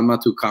bits that I'm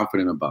not too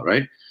confident about,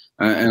 right?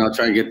 And I'll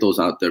try and get those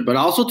out there. But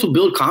also to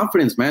build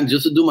confidence, man,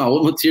 just to do my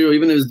old material,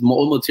 even if it's my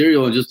old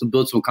material, and just to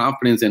build some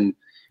confidence and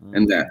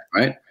that,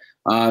 right?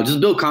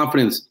 Just build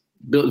confidence,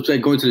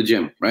 like going to the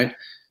gym, right?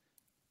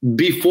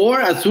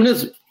 As soon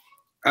as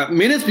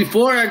minutes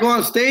before I go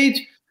on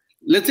stage,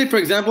 let's say, for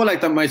example,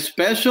 like my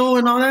special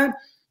and all that,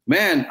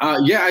 man,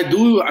 I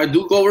do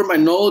go over my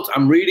notes.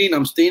 I'm reading,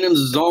 I'm staying in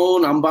the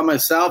zone. I'm by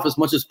myself as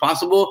much as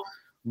possible.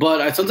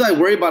 But sometimes I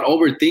worry about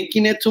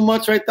overthinking it too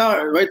much right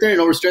there, and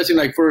overstressing.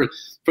 Like for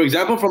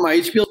example, for my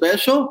HBO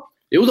special,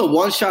 it was a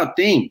one-shot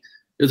thing.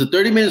 It was a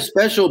 30-minute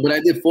special, but I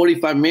did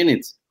 45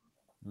 minutes.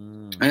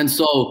 And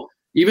so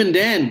even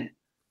then,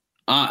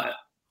 I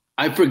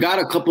forgot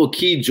a couple of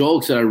key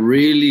jokes that I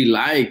really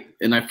liked,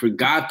 and I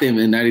forgot them,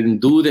 and I didn't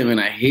do them, and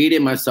I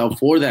hated myself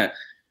for that.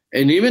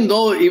 And even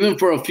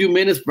for a few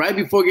minutes right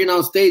before getting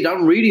on stage,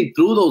 I'm reading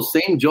through those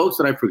same jokes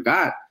that I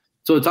forgot.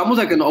 So it's almost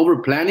like an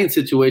over-planning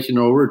situation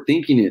or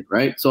overthinking it,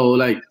 right? So,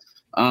 like,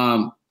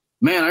 man,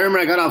 I remember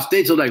I got off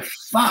stage, so like,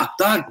 fuck,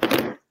 dog.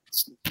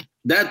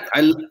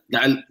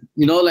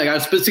 I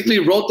specifically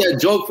wrote that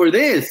joke for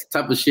this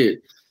type of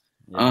shit.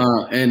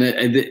 Yeah.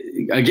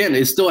 Again,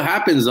 it still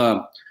happens.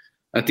 At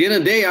the end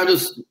of the day, I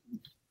just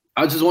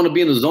want to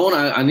be in the zone.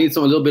 I need a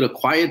little bit of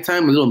quiet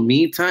time, a little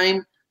me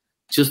time,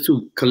 just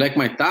to collect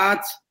my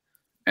thoughts.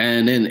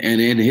 And then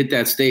hit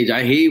that stage.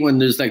 I hate when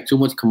there's like too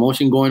much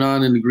commotion going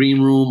on in the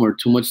green room or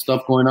too much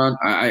stuff going on.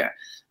 I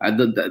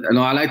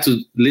like to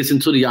listen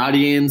to the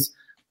audience,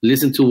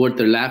 listen to what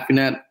they're laughing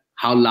at,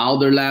 how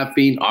loud they're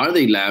laughing, are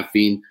they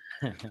laughing?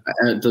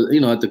 At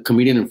the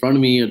comedian in front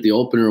of me or the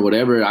opener or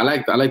whatever. I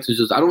like to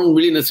just, I don't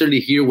really necessarily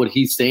hear what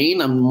he's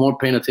saying. I'm more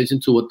paying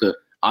attention to what the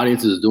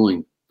audience is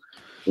doing.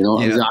 Is the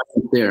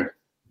audience there?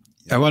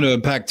 I want to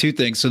unpack two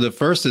things. So the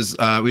first is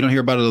we don't hear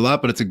about it a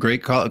lot, but it's a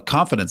great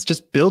confidence.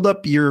 Just build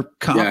up your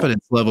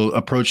confidence level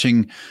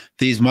approaching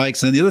these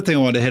mics. And the other thing I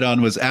wanted to hit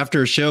on was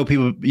after a show,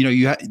 people,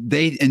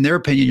 they, in their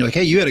opinion, you're like,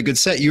 hey, you had a good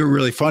set. You were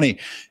really funny.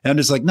 And I'm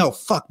just like, no,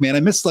 fuck, man.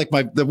 I missed like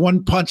the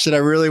one punch that I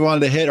really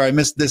wanted to hit, or I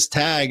missed this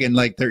tag. And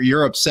like,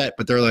 you're upset,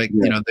 but they're like,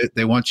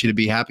 they want you to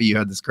be happy you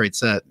had this great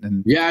set.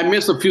 And I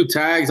missed a few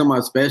tags on my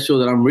special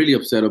that I'm really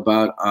upset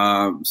about.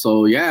 But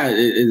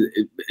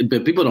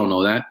people don't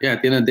know that. Yeah.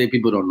 At the end of the day,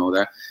 people don't know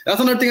that. That's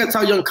another thing I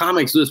tell young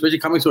comics, especially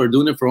comics who are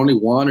doing it for only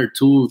 1 or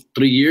 2,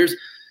 3 years.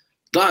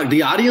 Dog,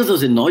 the audience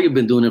doesn't know you've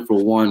been doing it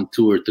for 1,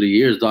 2, or 3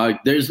 years, dog.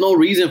 There's no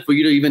reason for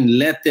you to even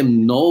let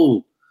them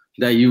know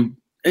that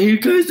hey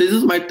guys, this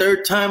is my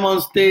 3rd time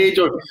on stage,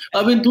 or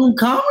I've been doing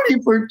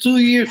comedy for 2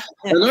 years.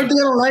 Another thing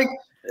I don't like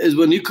is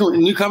when you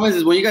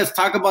guys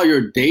talk about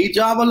your day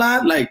job a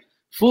lot. Like,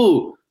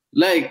 fool,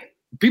 like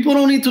people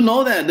don't need to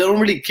know that. They don't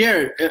really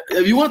care.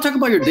 If you want to talk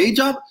about your day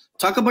job,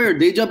 talk about your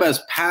day job as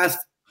past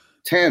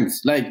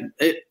tense. Like,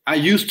 I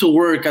used to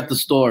work at the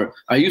store.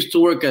 I used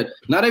to work at,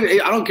 I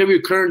don't care if you're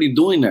currently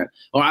doing that,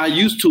 or I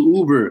used to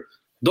Uber.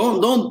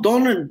 Don't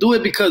do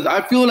it, because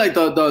I feel like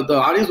the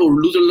audience will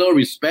lose a little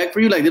respect for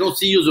you. Like, they don't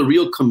see you as a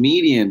real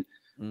comedian.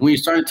 When you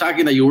start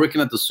talking that you're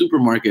working at the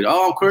supermarket.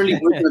 Oh, I'm currently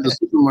working at the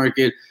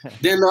supermarket.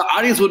 Then the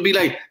audience would be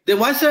like, then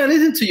why should I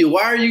listen to you?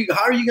 How are you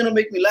going to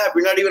make me laugh?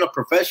 You're not even a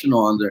professional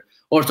on there.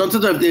 Or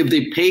sometimes if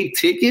they pay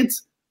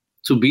tickets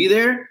to be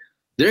there,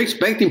 they're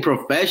expecting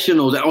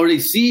professionals, or they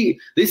see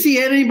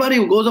anybody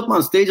who goes up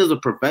on stage as a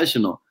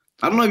professional.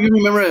 I don't know if you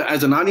remember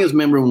as an audience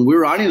member, when we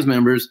were audience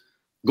members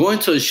going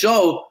to a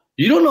show,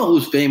 you don't know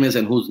who's famous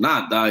and who's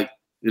not, dog.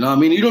 You know what I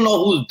mean? You don't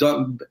know who's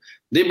done.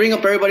 They bring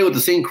up everybody with the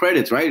same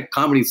credits, right?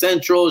 Comedy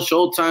Central,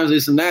 Showtime,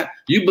 this and that.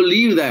 You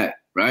believe that,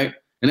 right?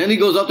 And then he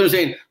goes up there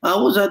saying, I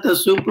was at the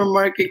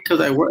supermarket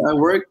because I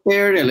worked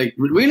there. They're like,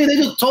 really? They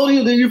just told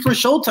you that you're for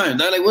Showtime.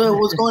 They're like,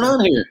 what's going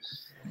on here?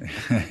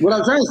 What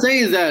I'm trying to say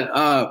is that,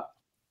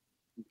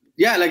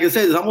 like I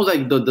said, it's almost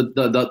like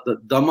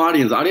the dumb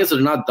audience. Audiences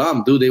are not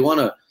dumb, dude. They want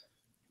to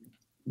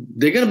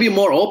they're gonna be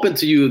more open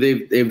to you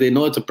if they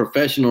know it's a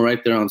professional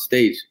right there on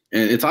stage.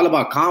 And it's all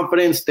about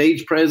confidence,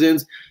 stage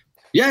presence.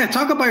 Yeah,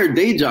 talk about your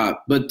day job,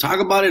 but talk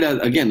about it as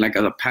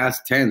a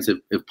past tense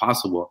if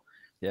possible.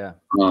 Yeah,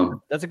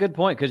 that's a good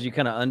point because you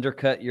kind of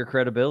undercut your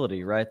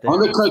credibility right there.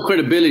 Undercut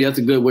credibility. That's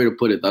a good way to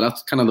put it.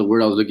 That's kind of the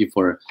word I was looking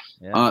for.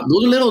 Yeah.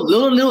 Those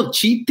little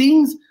cheap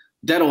things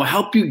that'll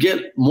help you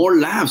get more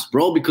laughs,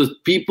 bro, because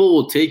people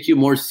will take you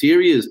more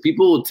serious.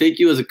 People will take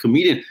you as a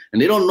comedian, and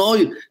they don't know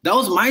you. That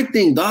was my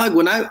thing, dog.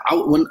 When I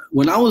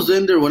was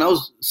in there, when I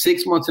was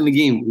 6 months in the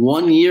game,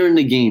 1 year in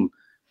the game,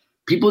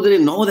 people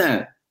didn't know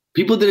that.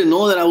 People didn't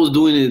know that I was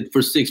doing it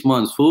for 6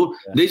 months, fool.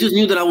 Yeah. They just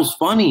knew that I was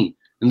funny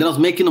and that I was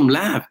making them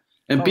laugh.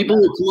 And people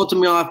would come up to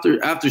me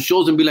after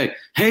shows and be like,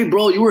 "Hey,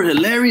 bro, you were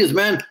hilarious,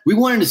 man. We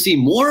wanted to see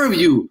more of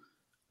you.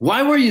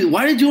 Why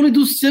did you only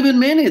do 7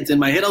 minutes?" In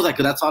my head, I was like,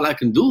 "That's all I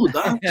can do,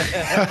 dog."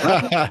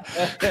 But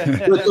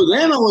to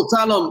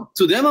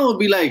them, I would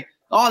be like,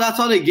 "Oh, that's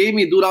all they gave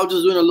me, dude. I was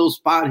just doing a little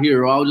spot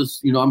here, or I was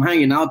just, I'm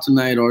hanging out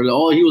tonight, or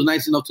oh, he was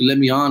nice enough to let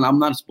me on. I'm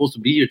not supposed to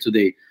be here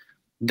today."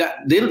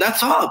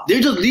 That's all. They're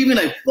just leaving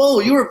like, "Whoa,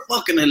 you were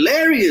fucking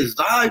hilarious,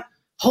 dog.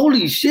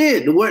 Holy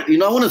shit. I want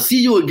to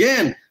see you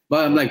again."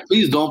 But I'm like,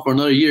 please don't for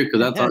another year, because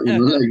that's how, you're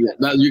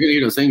gonna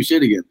hear the same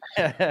shit again.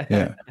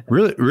 Yeah,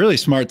 really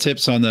smart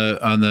tips on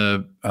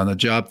the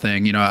job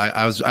thing.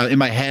 I was in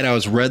my head, I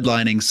was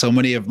redlining so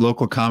many of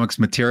local comics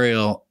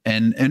material,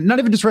 and not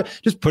even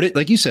just put it,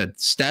 like you said,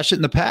 stash it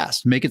in the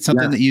past, make it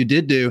something that you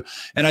did do.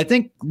 And I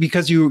think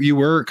because you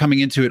were coming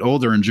into it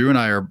older, and Drew and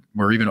I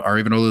are even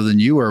older than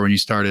you were when you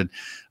started.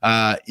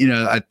 I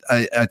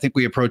think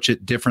we approach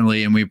it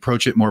differently, and we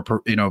approach it more.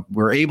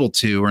 We're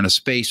in a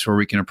space where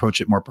we can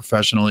approach it more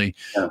professionally.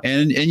 Yeah.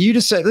 And you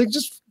just said, like,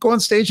 just go on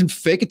stage and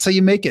fake it till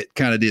you make it,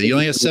 kind of deal. You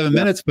only have 7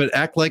 minutes, but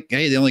act like,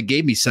 hey, they only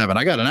gave me 7.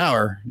 I got an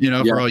hour.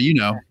 For all you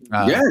know.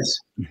 Yes,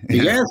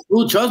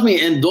 dude, trust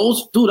me. And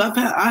those, dude,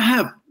 I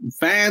have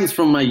fans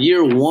from my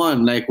year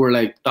one, like, we're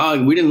like,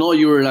 dog, we didn't know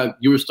you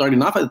were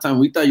starting off at the time.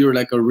 We thought you were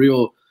like a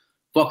real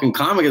fucking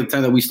comic at the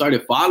time, that we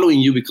started following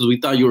you because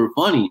we thought you were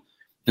funny.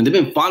 And they've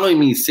been following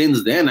me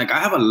since then. Like, I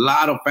have a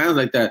lot of fans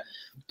like that.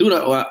 Dude,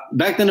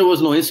 back then there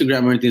was no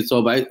Instagram or anything,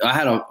 so I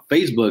had a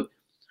Facebook.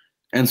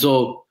 And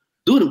so,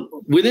 dude,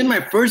 within my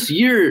first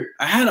year,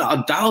 I had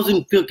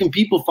 1,000 fucking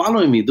people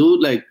following me, dude.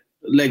 Like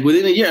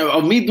within a year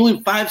of me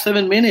doing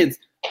 5-7 minutes,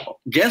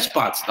 guest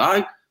spots,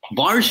 dog,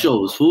 bar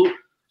shows, fool.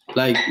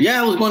 Like,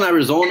 yeah, I was going to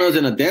Arizona's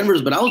and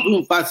Denver's, but I was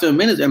doing 5-7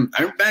 minutes. And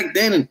back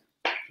then, and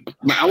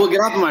I would get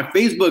off on my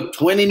Facebook,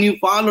 20 new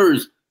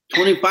followers,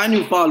 25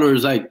 new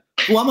followers, like,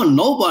 well, I'm a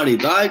nobody,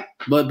 dog.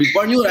 But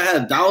before I knew it, I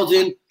had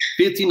 1,000,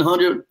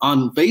 1,500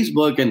 on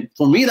Facebook. And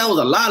for me, that was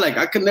a lot. Like,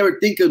 I could never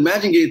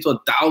imagine getting to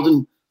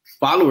 1,000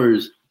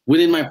 followers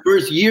within my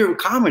first year of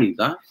comedy,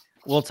 dog.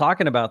 Well,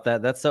 talking about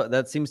that,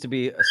 that seems to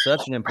be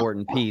such an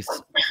important piece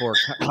for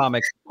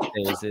comics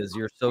days, is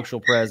your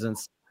social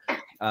presence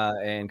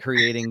and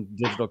creating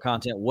digital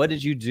content. What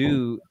did you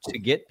do to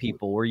get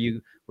people? Were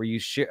you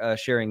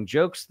sharing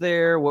jokes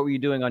there? What were you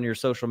doing on your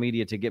social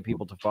media to get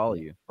people to follow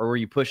you, or were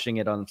you pushing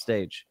it on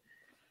stage?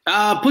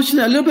 Pushing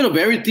a little bit of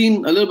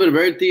everything. I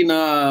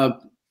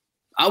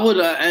would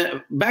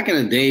back in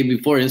the day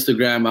before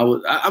Instagram.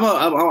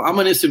 I'm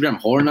an Instagram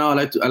whore now. I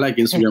like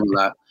Instagram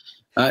a lot.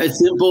 It's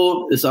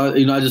simple. It's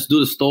I just do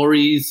the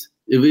stories.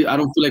 If I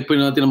don't feel like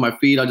putting nothing on my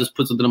feed, I'll just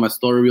put something on my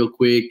story real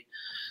quick.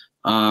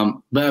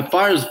 But as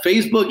far as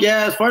Facebook,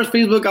 I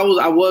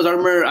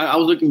remember I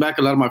was looking back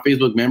a lot of my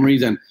Facebook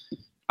memories, and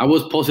I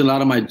was posting a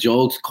lot of my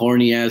jokes,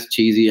 corny ass,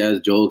 cheesy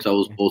ass jokes I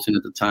was posting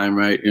at the time,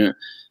 right? Yeah.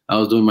 I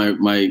was doing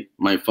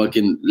my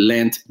fucking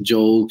Lent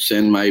jokes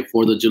and my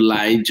 4th of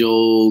July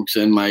jokes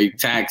and my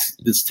tax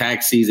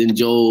season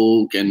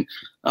joke and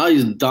all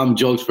these dumb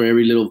jokes for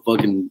every little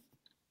fucking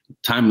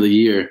time of the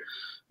year.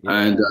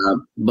 Yeah. And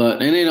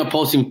then I'm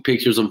posting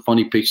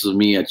funny pictures of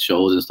me at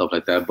shows and stuff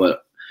like that.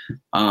 But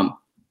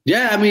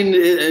yeah, I mean,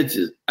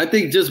 I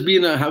think just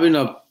having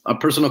a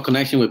personal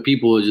connection with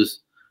people is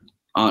just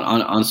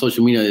on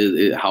social media,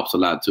 it helps a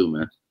lot too,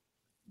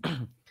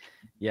 man.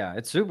 Yeah,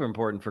 it's super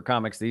important for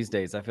comics these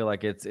days. I feel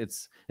like it's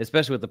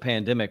especially with the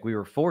pandemic, we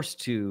were forced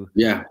to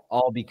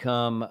all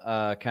become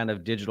kind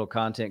of digital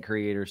content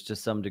creators to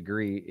some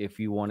degree if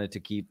you wanted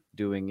to keep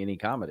doing any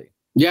comedy.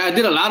 Yeah, I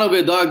did a lot of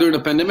it, dog, during the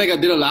pandemic. I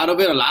did a lot of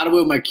it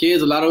with my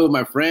kids, a lot of it with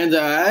my friends.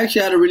 I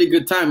actually had a really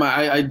good time.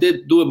 I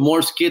did do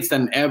more skits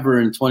than ever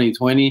in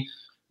 2020.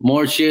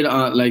 More shit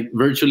like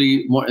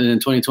virtually more in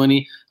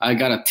 2020. I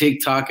got a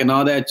TikTok and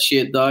all that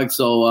shit, dog.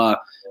 So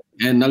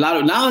and now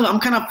I'm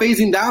kind of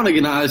phasing down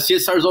again. As shit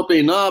starts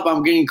opening up,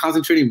 I'm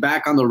concentrating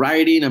back on the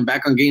writing and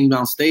back on getting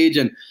on stage.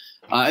 And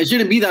it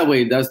shouldn't be that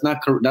way. That's not.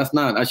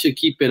 I should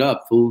keep it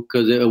up, fool,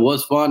 because it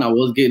was fun. I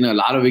was getting a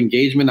lot of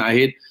engagement. I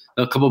hit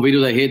a couple of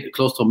videos. I hit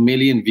close to 1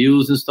 million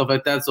views and stuff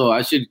like that. So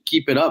I should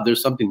keep it up.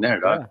 There's something there,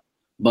 dog. Yeah.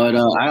 But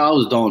I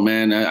always don't,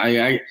 man.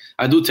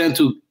 I do tend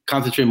to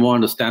concentrate more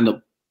on the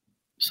stand-up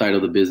side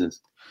of the business.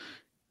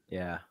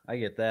 Yeah, I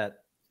get that.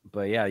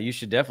 But yeah, you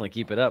should definitely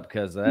keep it up,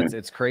 because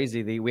it's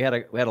crazy. We had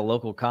a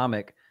local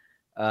comic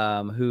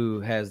who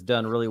has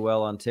done really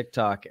well on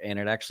TikTok, and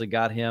it actually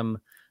got him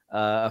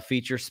a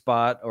feature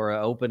spot or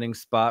an opening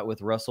spot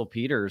with Russell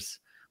Peters.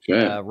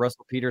 Sure.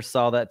 Russell Peters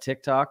saw that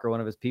TikTok, or one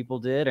of his people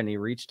did, and he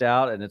reached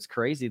out, and it's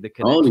crazy the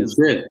connections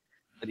that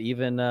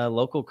even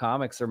local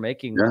comics are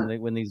making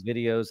when these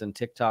videos and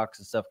TikToks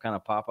and stuff kind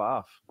of pop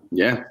off.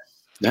 Yeah.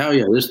 Hell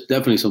yeah. There's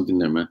definitely something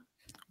there, man.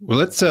 Well,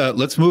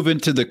 let's move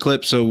into the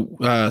clip. So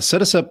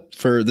set us up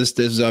for this.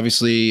 This is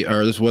obviously,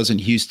 or this was in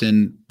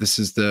Houston. This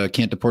is the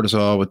Can't Deport Us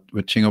All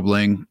with Chingo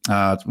Bling.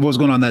 What was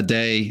going on that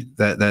day?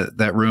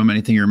 That room?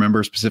 Anything you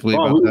remember specifically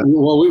about that?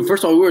 Well,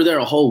 first of all, we were there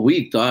a whole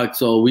week, dog.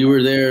 So we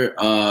were there.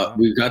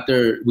 We got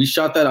there. We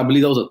shot that. I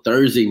believe that was a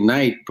Thursday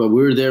night, but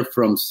we were there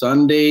from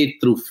Sunday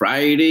through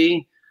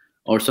Friday,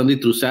 or Sunday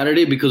through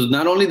Saturday, because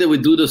not only did we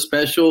do the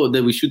special,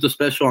 that we shoot the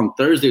special on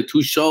Thursday,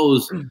 2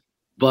 shows.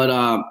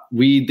 But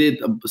we did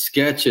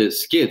skits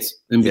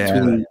in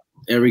between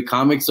every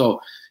comic. So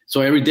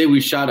every day we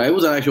shot. It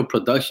was an actual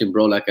production,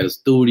 bro, like at a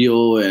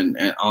studio and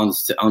on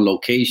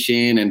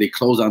location, and they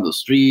closed on the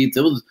streets.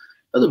 It was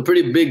a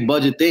pretty big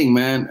budget thing,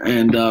 man.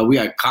 And we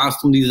had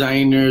costume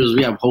designers,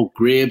 we have whole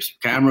grips,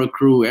 camera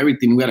crew,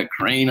 everything. We had a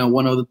crane on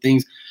one of the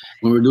things.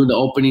 When we were doing the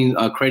opening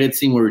credit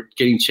scene, we were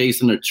getting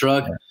chased in a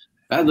truck.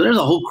 There's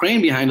a whole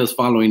crane behind us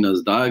following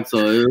us, dog. So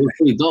it was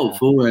pretty dope,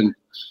 fool. And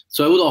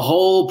so it was a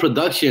whole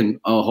production,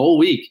 a whole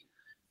week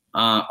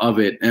of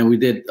it, and we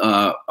did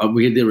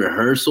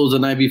rehearsals the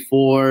night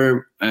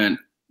before, and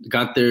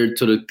got there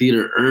to the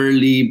theater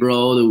early,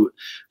 bro.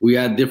 We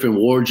had different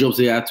wardrobes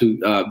they had to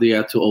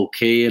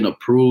okay and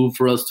approve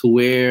for us to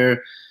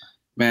wear.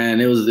 Man,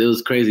 it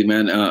was crazy,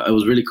 man. It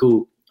was really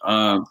cool.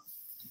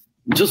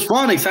 Just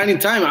fun, exciting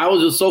time. I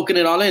was just soaking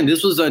it all in.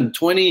 This was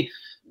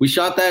we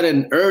shot that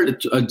in early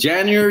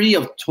January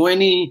of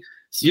 20.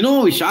 You know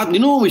when we shot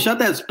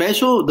that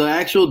special, the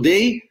actual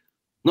day?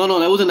 No,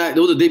 that wasn't that. It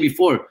was the day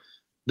before.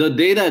 The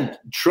day that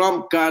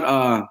Trump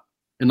got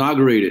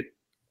inaugurated.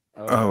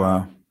 Oh,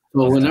 wow.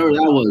 So whenever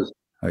that was.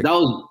 That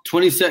was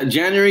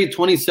January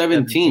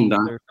 2017, or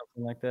something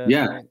like that.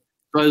 Yeah. Right?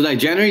 So it was like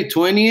January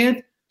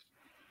 20th.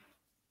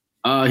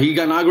 He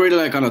got inaugurated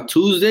like on a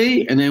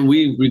Tuesday, and then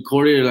we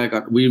recorded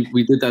we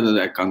did that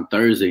like on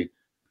Thursday.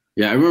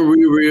 Yeah, I remember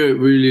we were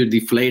really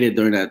deflated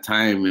during that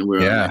time, and we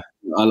were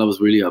all of us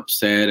really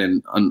upset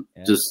and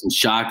just in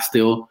shock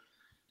still.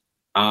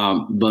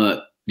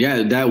 But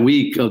yeah, that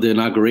week of the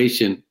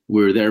inauguration,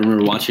 we were there. I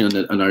remember watching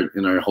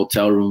in our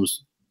hotel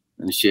rooms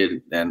and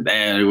shit. And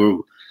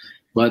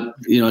but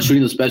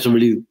shooting the special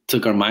really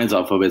took our minds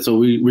off of it. So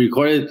we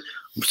recorded.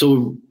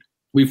 So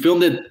we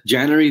filmed it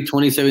January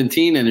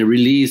 2017, and it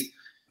released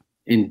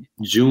in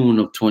June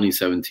of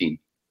 2017.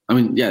 I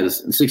mean,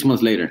 6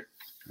 months later.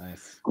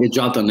 Nice. It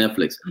dropped on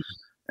Netflix,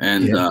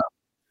 and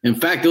in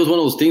fact, it was one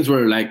of those things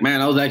where, like,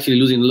 man, I was actually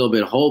losing a little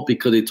bit of hope,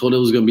 because they told it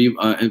was gonna be.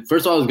 And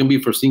first of all, it was gonna be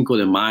for Cinco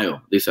de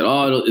Mayo. They said,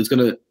 "Oh, it's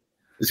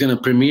gonna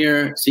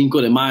premiere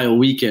Cinco de Mayo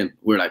weekend."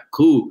 We're like,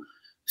 "Cool."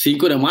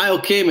 Cinco de Mayo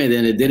came, and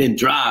then it didn't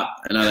drop,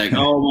 and I'm like,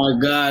 "Oh my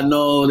god,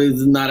 no, this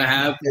is not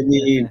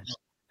happening."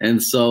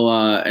 And so,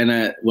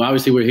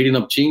 obviously we're hitting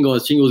up Chingo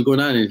as Chingo was going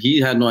on, and he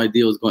had no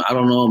idea what was going on. I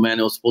don't know, man.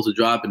 It was supposed to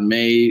drop in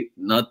May,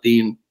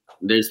 nothing.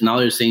 Now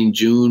they're saying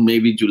June,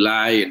 maybe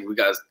July, and we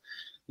got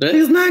that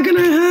is not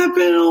gonna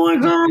happen. Oh my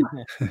god!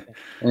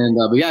 And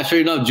but yeah,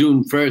 sure enough,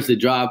 June 1st it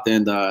dropped,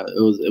 and it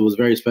was a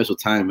very special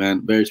time,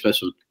 man. Very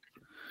special.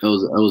 It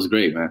was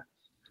great, man.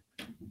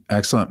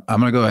 Excellent. I'm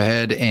gonna go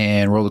ahead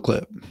and roll the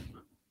clip.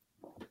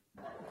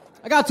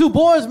 I got 2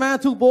 boys, man.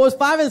 2 boys,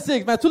 5 and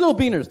 6, man. 2 little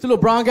beaners, 2 little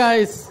brown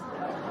guys.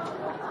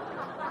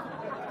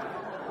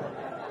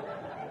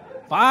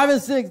 5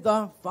 and 6,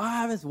 dog.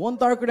 5 is one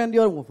darker than the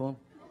other one, fool.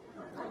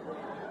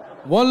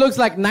 One looks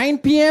like 9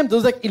 p.m., the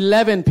other's like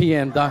 11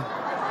 p.m., dog.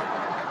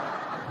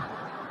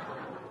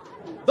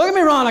 Don't get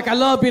me wrong, like, I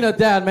love being a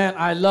dad, man.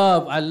 I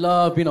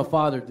love being a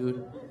father,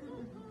 dude.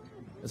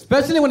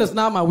 Especially when it's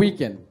not my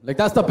weekend. Like,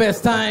 that's the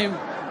best time.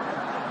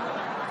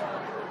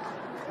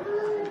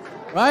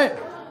 Right?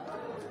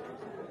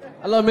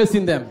 I love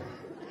missing them.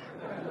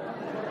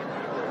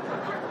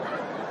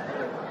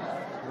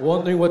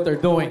 Wondering what they're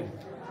doing.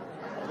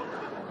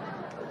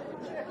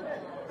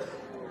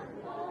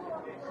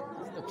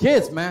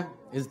 Kids, man.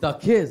 It's the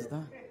kids,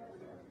 dog.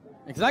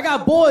 Because I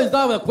got boys,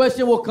 dog. The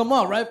question will come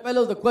up, right,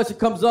 fellas? The question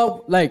comes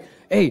up like,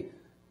 hey,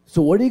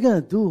 so what are you going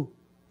to do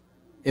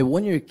if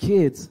one of your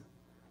kids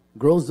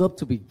grows up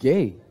to be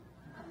gay?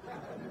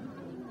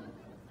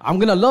 I'm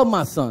going to love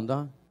my son,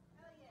 dog.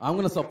 I'm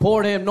going to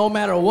support him no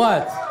matter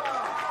what.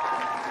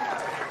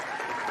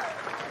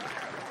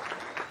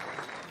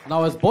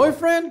 Now, his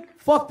boyfriend,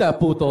 fuck that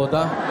puto,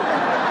 dog.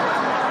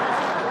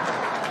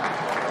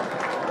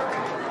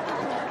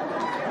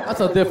 That's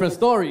a different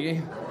story,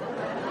 eh?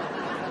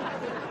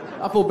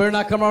 That fool better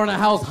not come around the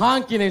house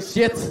honking and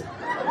shit.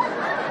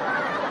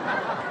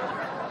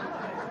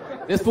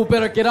 This fool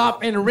better get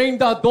up and ring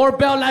the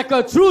doorbell like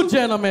a true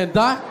gentleman,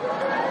 doc.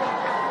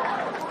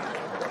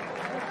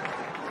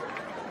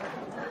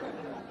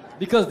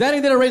 Because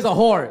daddy didn't raise a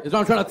whore, is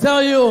what I'm trying to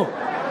tell you.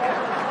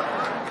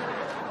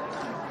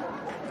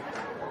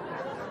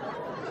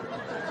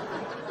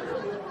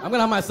 I'm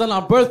gonna have my son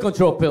on birth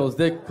control pills,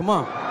 Dick. Come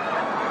on.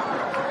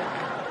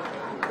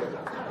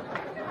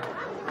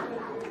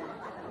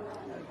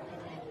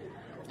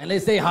 And they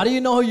say, how do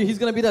you know he's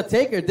gonna be the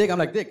taker, Dick? I'm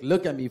like, Dick,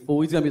 look at me,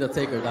 fool. He's gonna be the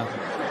taker, dog.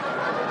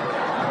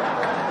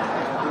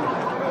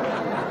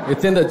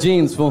 It's in the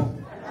genes, fool.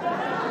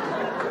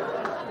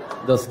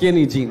 The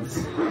skinny jeans.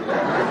 It's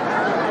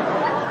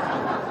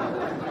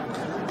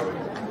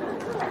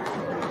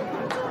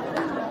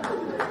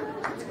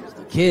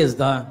the kids,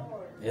 dog.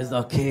 It's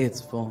the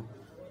kids, fool.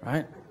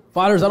 Right?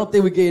 Fathers, I don't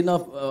think we get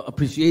enough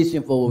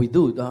appreciation for what we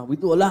do, dog. We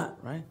do a lot,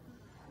 right?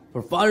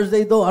 For Father's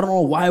Day, though, I don't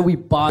know why we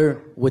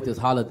bother with this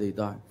holiday,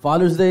 dog.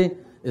 Father's Day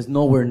is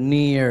nowhere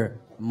near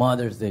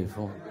Mother's Day,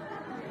 fool.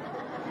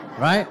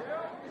 Right?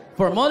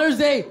 For Mother's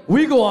Day,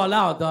 we go all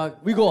out, dog.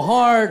 We go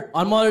hard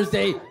on Mother's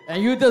Day,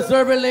 and you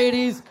deserve it,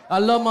 ladies. I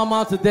love my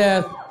mom to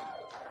death.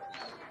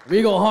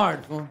 We go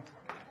hard, fool.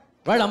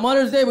 Right? On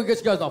Mother's Day, we get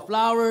you guys the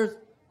flowers,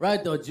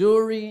 right? The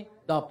jewelry,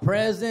 the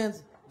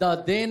presents, the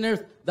dinners,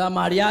 the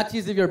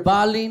mariachis if you're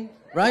balling,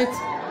 right?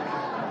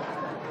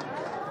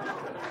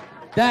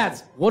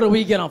 Dads, what do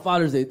we get on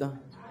Father's Day, dog?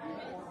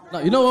 No,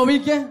 you know what we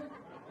get?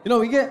 You know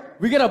what we get?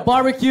 We get a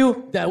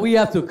barbecue that we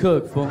have to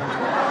cook, fool.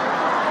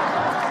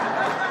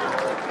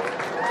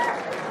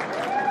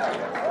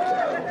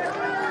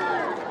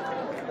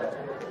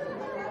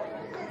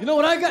 You know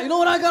what I got? You know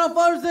what I got on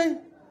Father's Day?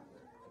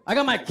 I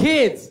got my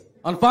kids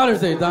on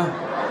Father's Day, dog.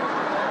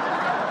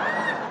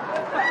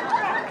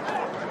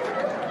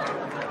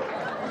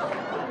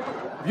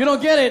 If you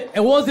don't get it, it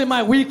wasn't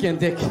my weekend,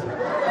 Dick.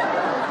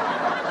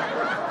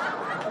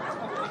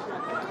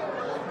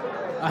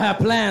 I have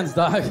plans,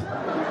 dog.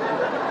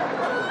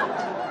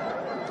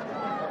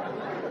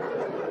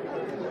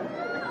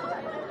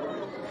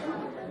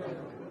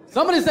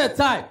 Somebody said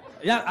tie.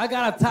 Yeah, I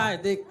got a tie,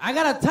 Dick. I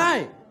got a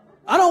tie.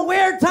 I don't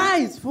wear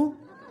ties, fool.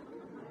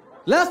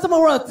 Last time I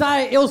wore a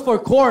tie, it was for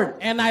court,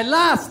 and I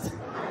lost.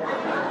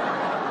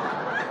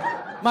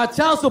 My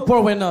child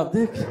support went up,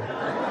 Dick.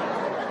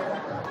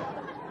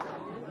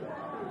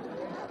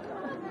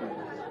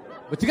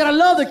 But you gotta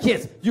love the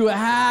kids. You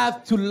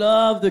have to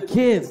love the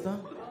kids,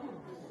 dog.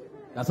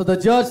 That's what the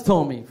judge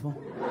told me, fool.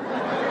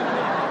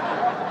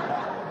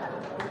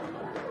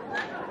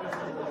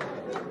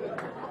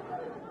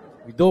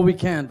 We do what we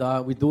can,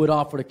 dog. We do it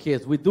all for the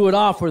kids. We do it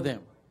all for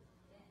them.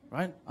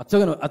 Right? I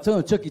took him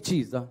to Chuck E.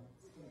 Cheese, dog.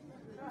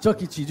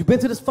 Chuck E. Cheese. You been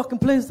to this fucking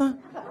place, dog?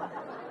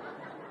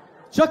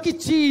 Chuck E.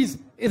 Cheese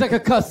is like a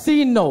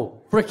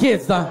casino for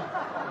kids, dog.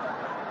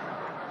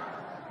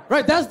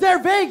 Right? That's their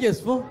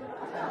Vegas, fool.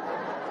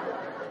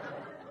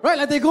 Right?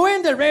 Like they go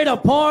in there, ready to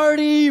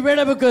party, ready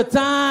to have a good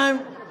time.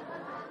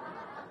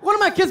 One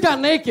of my kids got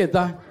naked,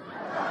 dog.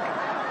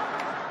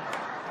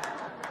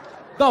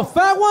 The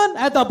fat one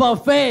at the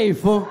buffet,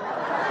 fool.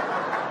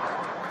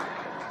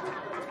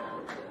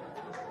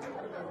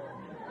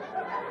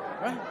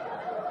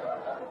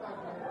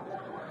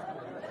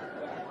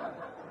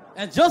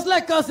 And just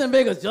like us in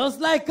Vegas,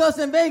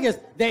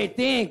 they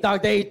think,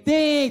 dog, they're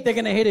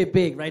gonna hit it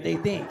big, right? They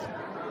think.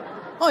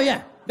 Oh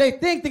yeah, they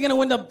think they're gonna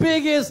win the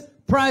biggest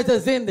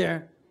prizes in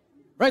there,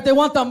 right? They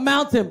want the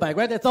mountain bike,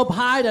 right? That's up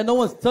high that no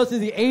one's touched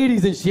in the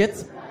 80s and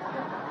shit.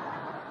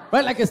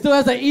 Right, like it still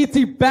has an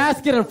E.T.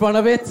 basket in front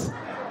of it.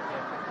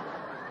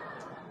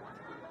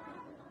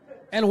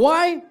 And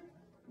why?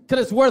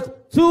 Because it's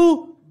worth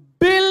 2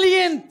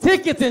 billion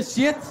tickets and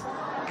shit.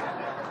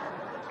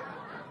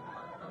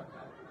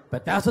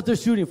 But that's what they're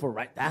shooting for,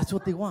 right? That's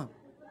what they want.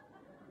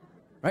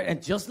 Right?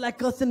 And just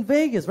like us in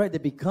Vegas, right? They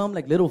become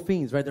like little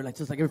fiends, right? They're like,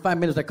 just like every 5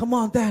 minutes, like, come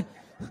on, Dad.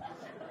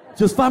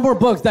 Just $5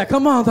 more, Dad.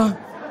 Come on, Dad.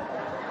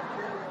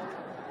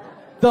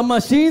 The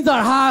machines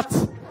are hot.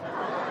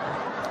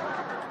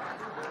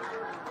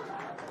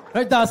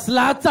 Right? The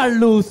slots are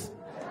loose.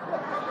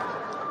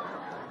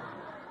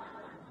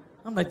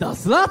 I'm like, the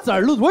slots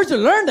are loose? Where'd you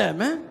learn that,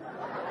 man?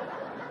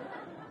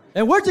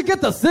 And where'd you get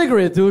the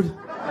cigarette, dude?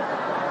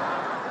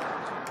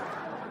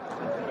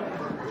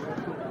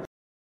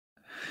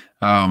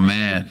 Oh,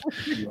 man.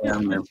 Yeah,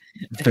 man.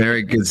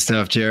 Very good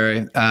stuff, Jerry.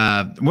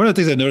 One of the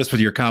things I noticed with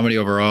your comedy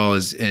overall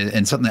is,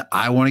 and something that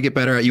I want to get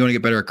better at, you want to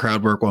get better at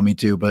crowd work, well, me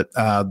too, but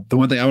the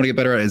one thing I want to get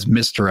better at is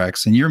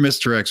misdirects. And your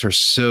misdirects are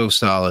so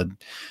solid.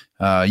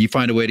 You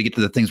find a way to get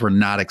to the things we're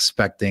not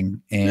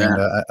expecting. And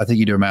I think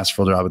you do a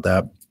masterful job at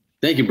that.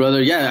 Thank you,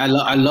 brother. Yeah,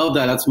 I love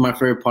that. That's my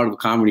favorite part of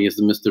comedy is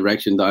the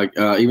misdirection, dog.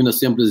 Even the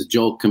simplest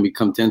joke can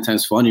become 10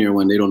 times funnier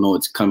when they don't know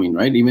it's coming,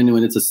 right? Even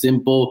when it's a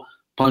simple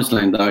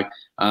punchline, dog.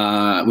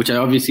 Which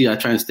I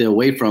try and stay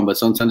away from, but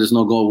sometimes there's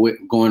no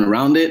going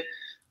around it.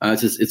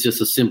 It's just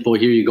a simple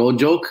here you go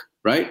joke,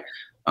 right?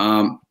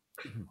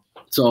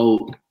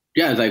 So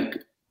yeah, it's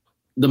like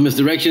the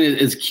misdirection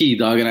is key,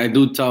 dog. And I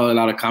do tell a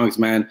lot of comics,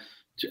 man.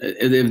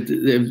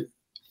 If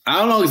I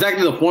don't know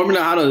exactly the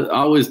formula how to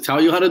always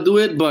tell you how to do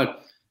it, but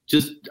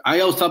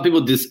I always tell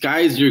people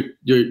disguise your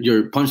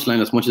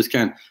punchline as much as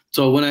can.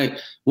 So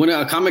when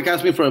a comic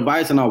asks me for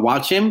advice and I'll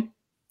watch him.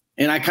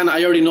 And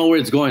I already know where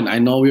it's going. I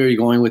know where you're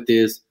going with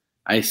this.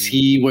 I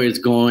see where it's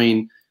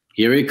going.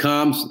 Here it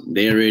comes.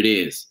 There it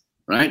is.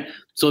 right?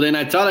 So then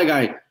I tell the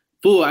guy,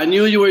 fool, I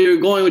knew you were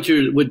going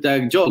with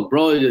that joke,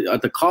 bro.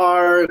 At the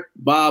car,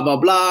 blah blah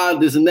blah,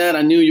 this and that.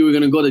 I knew you were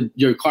gonna go to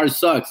your car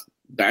sucks.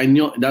 I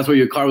knew that's where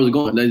your car was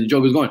going. That the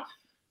joke was going.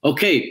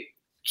 Okay,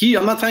 Key,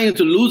 I'm not telling you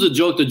to lose a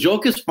joke. The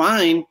joke is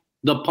fine.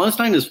 The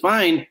punchline is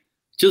fine.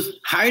 Just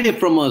hide it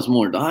from us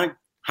more, dog.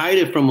 Hide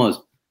it from us.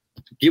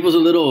 Give us a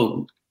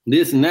little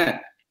this and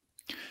that.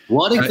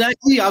 What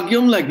exactly? I'll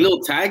give them like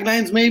little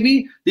taglines,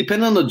 maybe,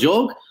 depending on the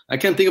joke. I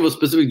can't think of a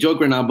specific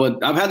joke right now,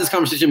 but I've had this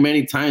conversation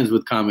many times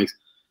with comics.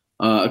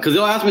 Because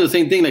they'll ask me the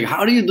same thing, like,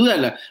 how do you do that?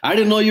 Like, I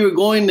didn't know you were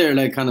going there,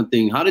 like kind of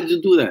thing. How did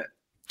you do that?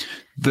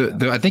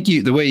 I think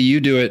the way you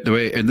do it,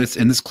 and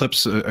this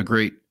clip's a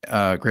great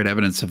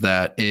evidence of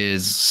that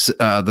is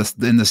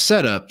in the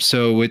setup.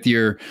 So with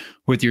your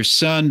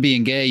son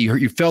being gay,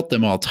 you felt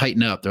them all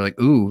tighten up. They're like,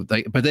 ooh,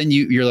 but then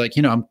you're like,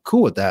 I'm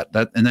cool with that.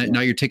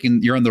 Now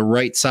you're on the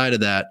right side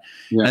of that.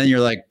 Yeah. And then you're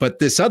like, but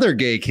this other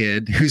gay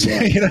kid who's,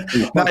 now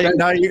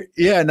you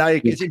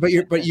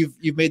but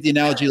you've made the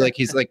analogy like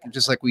he's like,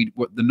 just like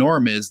what the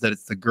norm is, that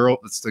it's the girl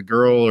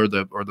or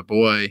the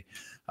boy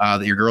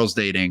that your girl's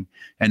dating,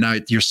 and now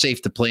you're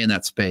safe to play in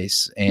that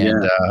space.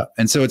 And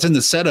so it's in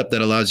the setup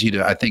that allows you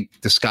to, I think,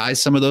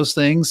 disguise some of those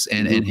things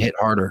and hit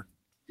harder.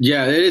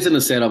 Yeah, it is in the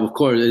setup. Of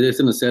course, it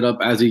is in the setup.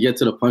 As you get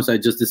to the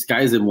punchline, just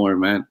disguise it more,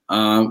 man.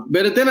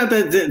 But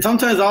then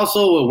sometimes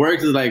also what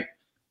works is like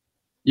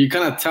you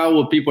kind of tell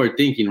what people are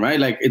thinking, right?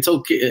 Like it's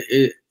okay,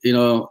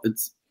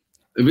 it's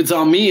if it's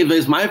on me, if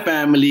it's my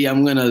family,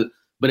 I'm gonna.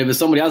 But if it's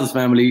somebody else's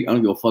family, I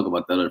don't give a fuck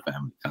about the other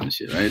family, kind of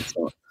shit, right?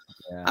 So.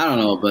 Yeah. I don't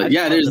know, but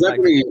there's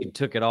definitely you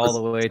took it all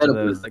the way to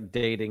those like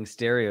dating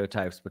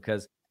stereotypes,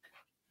 because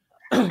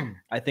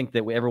I think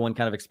that everyone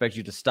kind of expects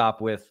you to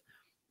stop with,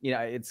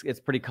 it's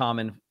pretty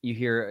common. You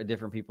hear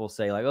different people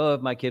say like, oh,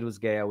 if my kid was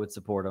gay, I would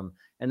support him.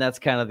 And that's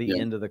kind of the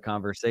end of the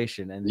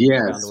conversation. And you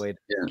found a way to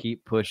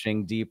keep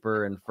pushing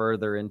deeper and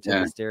further into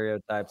the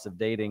stereotypes of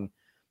dating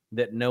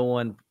that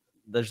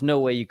there's no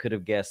way you could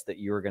have guessed that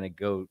you were going to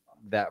go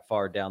that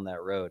far down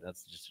that road.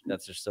 That's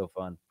just so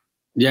fun.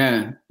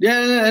 Yeah,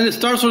 and it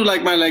starts with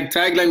like my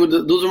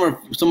tagline. Those are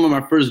some of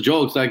my first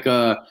jokes. Like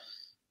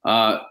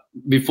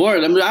before,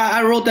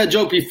 I wrote that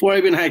joke before I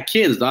even had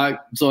kids, dog.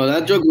 So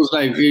that joke was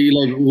like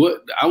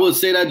what I would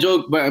say that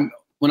joke, but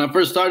when I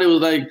first started, it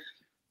was like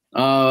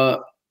I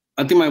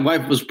think my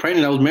wife was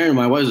pregnant. I was married.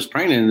 My wife was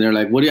pregnant, and they're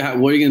like, "What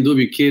are you gonna do if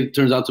your kid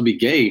turns out to be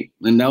gay?"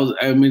 And that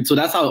was, so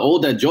that's how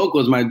old that joke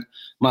was.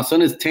 My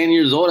son is 10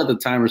 years old at the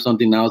time or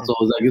something now. So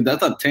I was like,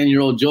 that's a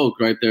 10-year-old joke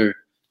right there.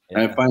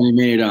 Yeah. I finally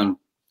made it on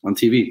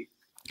TV.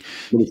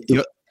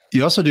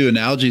 You also do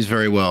analogies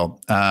very well.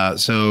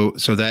 So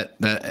that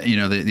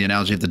the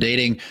analogy of the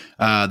dating,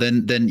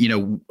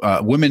 then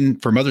women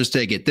for Mother's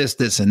Day get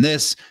this, and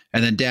this,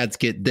 and then dads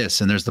get this,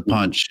 and there's the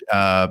punch.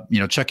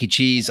 Chuck E.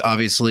 Cheese,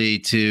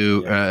 obviously,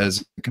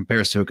 as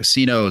compares to a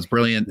casino, is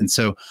brilliant. And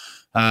so,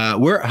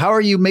 how are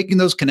you making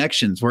those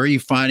connections? Where are you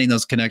finding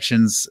those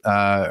connections?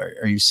 Are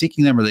you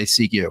seeking them, or they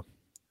seek you?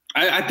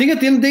 I think at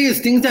the end of the day,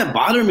 it's things that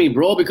bother me,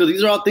 bro, because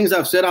these are all things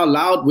I've said out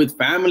loud with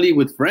family,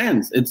 with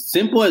friends. It's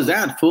simple as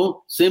that,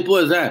 fool. Simple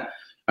as that.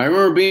 I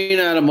remember being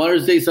at a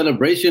Mother's Day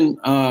celebration,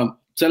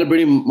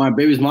 celebrating my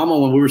baby's mama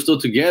when we were still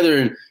together,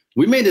 and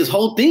we made this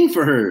whole thing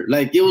for her.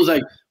 Like, it was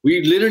like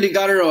we literally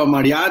got her a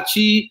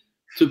mariachi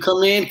to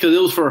come in because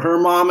it was for her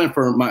mom and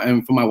for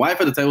my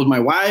wife at the time. It was my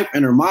wife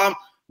and her mom.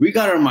 We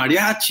got her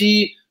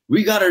mariachi.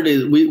 We got her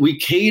this. We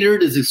catered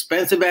this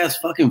expensive ass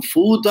fucking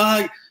food,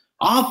 dog.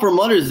 All for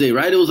Mother's Day,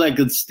 right? It was like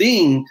a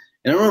sting.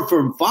 And I remember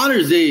for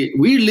Father's Day,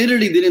 we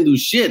literally didn't do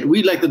shit.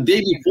 We like the day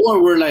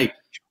before, we're like,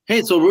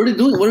 hey, so what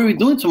are we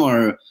doing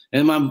tomorrow?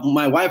 And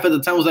my wife at the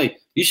time was like,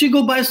 you should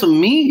go buy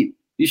some meat.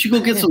 You should go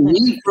get some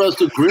meat for us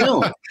to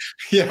grill.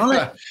 I'm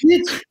like,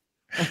 shit.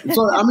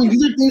 So I mean,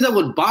 these are things that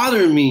would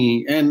bother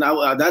me, and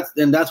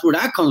that's where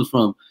that comes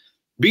from.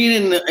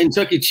 Being in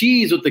Chuck E.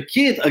 Cheese with the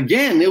kids,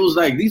 again, it was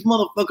like these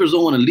motherfuckers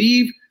don't want to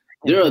leave.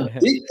 They're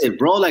addicted,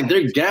 bro. Like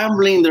they're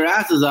gambling their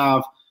asses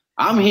off.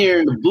 I'm here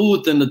in the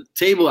booth and the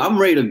table. I'm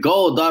ready to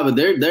go, dog, but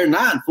they're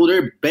not. Fool.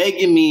 They're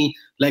begging me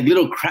like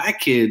little crack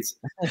kids.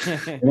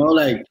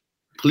 Like,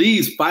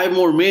 please, 5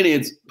 more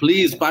minutes.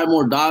 Please, $5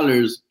 more.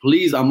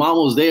 Please, I'm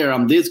almost there.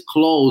 I'm this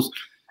close,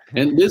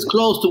 and this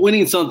close to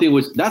winning something.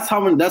 Which that's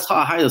how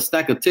high a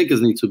stack of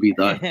tickets need to be,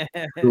 dog,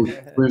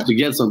 for him to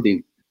get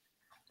something.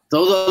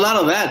 So there's a lot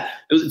of that.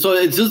 So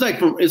it's just like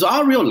it's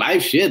all real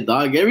life shit,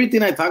 dog.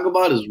 Everything I talk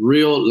about is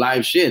real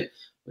life shit.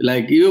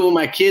 Like even with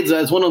my kids,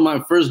 that's one of my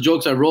first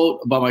jokes I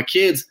wrote about my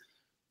kids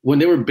when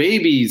they were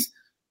babies.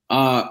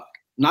 Now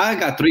I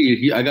got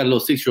 3. I got a little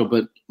 6-year-old,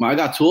 but I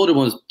got 2 older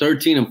ones,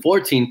 13 and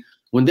 14.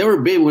 When they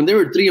were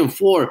 3 and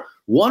 4,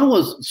 one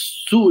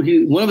was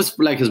one of his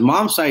like his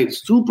mom's side,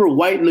 super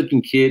white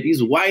looking kid.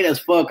 He's white as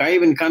fuck. I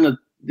even kind of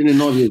didn't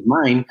know if he was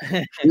mine.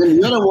 And then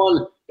the other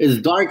one is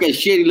dark as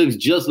shit. He looks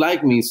just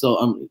like me. So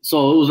it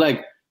was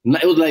like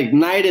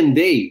night and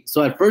day.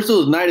 So at first it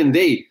was night and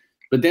day.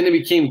 But then it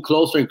became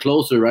closer and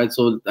closer, right?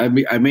 So I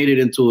made it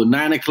into a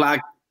 9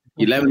 o'clock,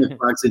 11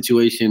 o'clock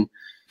situation.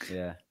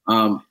 Yeah.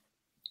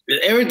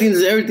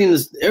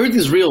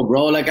 everything's real,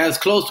 bro. Like as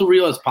close to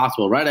real as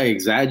possible, right? I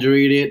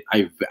exaggerate it.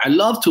 I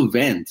love to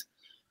vent.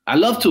 I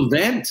love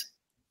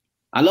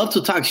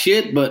to talk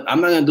shit, but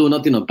I'm not gonna do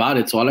nothing about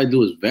it. So all I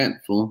do is vent,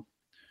 fool.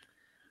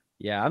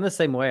 Yeah, I'm the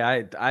same way.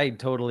 I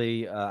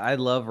totally I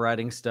love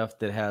writing stuff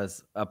that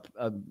has a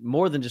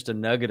more than just a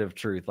nugget of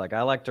truth. Like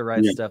I like to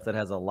write stuff that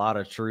has a lot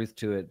of truth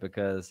to it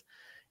because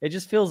it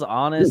just feels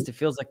honest. It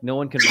feels like no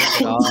one can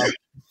rip it off.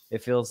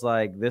 It feels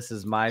like this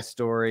is my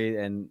story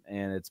and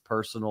it's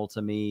personal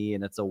to me,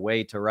 and it's a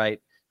way to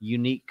write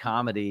unique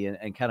comedy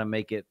and kind of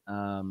make it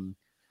I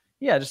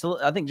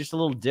think just a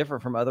little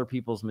different from other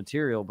people's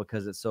material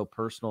because it's so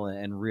personal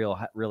and real,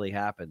 really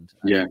happened.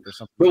 Yeah.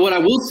 But what I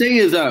will say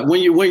is that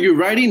when you're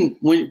writing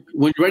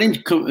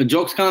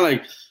jokes, kind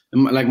of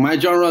like my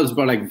genre is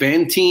about like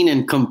venting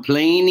and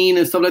complaining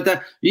and stuff like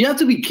that, you have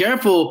to be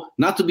careful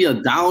not to be a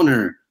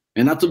downer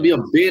and not to be a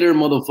bitter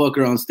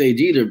motherfucker on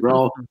stage either,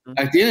 bro.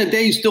 At the end of the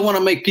day, you still want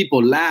to make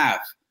people laugh.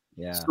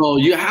 Yeah. So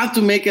you have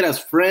to make it as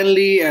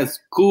friendly, as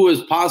cool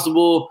as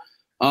possible.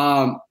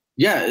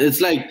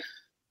 It's like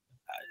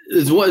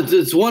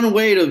it's one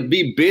way to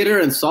be bitter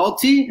and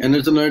salty, and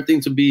there's another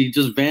thing to be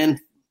just vent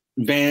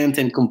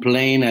and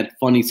complain at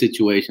funny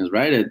situations,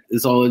 right?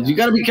 You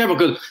got to be careful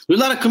because there's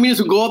a lot of comedians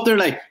who go up there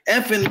like,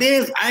 effing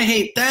this, I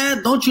hate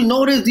that, don't you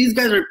notice these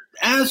guys are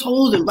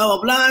assholes and blah,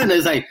 blah, blah. And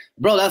it's like,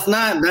 bro, that's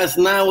not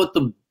what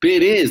the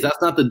bit is.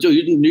 That's not the joke.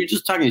 You're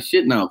just talking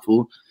shit now,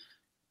 fool.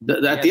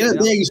 At the end of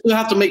the day, you still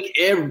have to make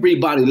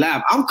everybody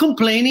laugh. I'm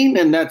complaining,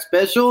 and that's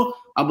special,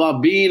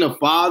 about being a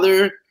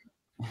father,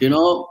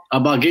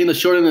 about getting the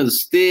short end of the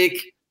stick.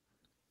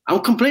 I'm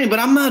complaining, but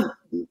I'm not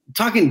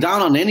talking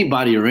down on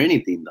anybody or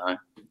anything, dog.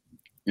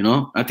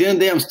 At the end of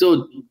the day, I'm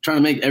still trying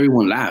to make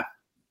everyone laugh.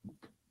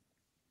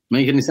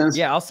 Make any sense?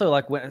 Yeah. Also,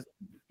 like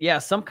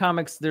some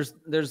comics.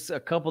 There's a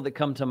couple that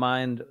come to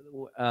mind,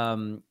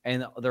 and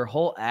their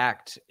whole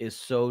act is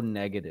so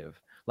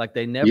negative. Like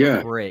they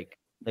never break.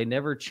 They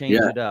never change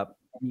it up.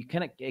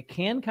 It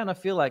can kind of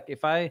feel like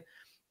if I'm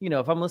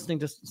listening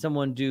to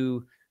someone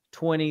do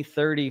 20,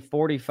 30,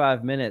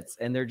 45 minutes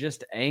and they're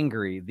just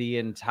angry the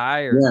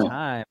entire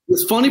time.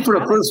 It's funny for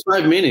the first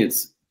 5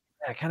 minutes.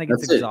 Yeah, it kind of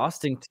gets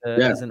exhausting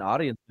as an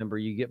audience member.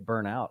 You get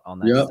burnt out on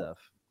that stuff.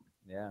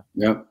 Yeah.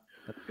 Yep.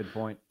 That's a good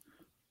point.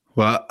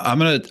 Well, I'm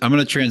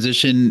gonna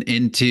transition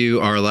into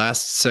our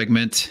last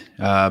segment.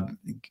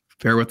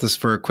 Bear with us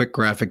for a quick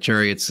graphic,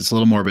 Jerry. It's a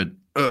little morbid.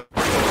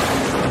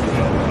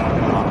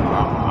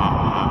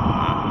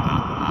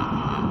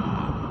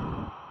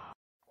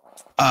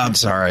 I'm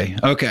sorry.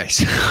 Okay.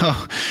 So,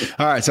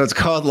 all right. So it's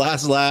called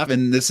Last Laugh.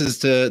 And this is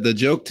the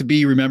joke to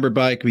be remembered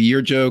by. It could be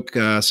your joke,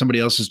 somebody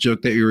else's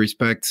joke that you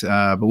respect.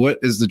 But what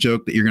is the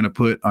joke that you're going to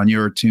put on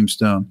your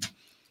tombstone?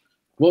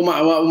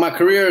 Well, my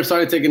career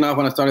started taking off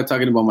when I started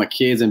talking about my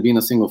kids and being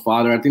a single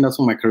father. I think that's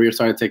when my career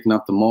started taking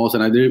off the most.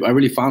 And I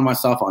really found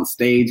myself on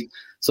stage.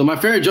 So my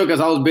favorite joke has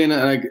always been,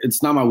 like,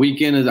 it's not my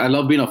weekend. Is I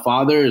love being a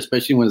father,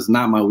 especially when it's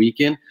not my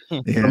weekend.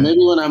 Yeah. So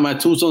maybe when my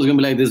tombstone is going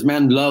to be like, this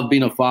man loved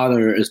being a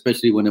father,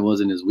 especially when it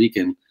wasn't his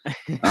weekend.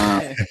 It's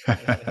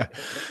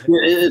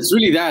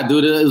really that,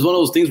 dude. It was one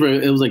of those things where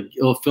it was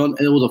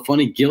a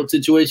funny guilt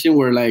situation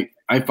where, like,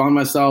 I found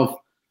myself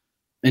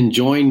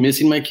enjoying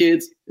missing my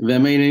kids, if that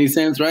made any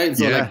sense, right?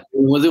 So like, it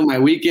wasn't my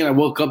weekend. I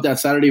woke up that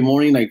Saturday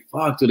morning like,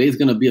 fuck, today's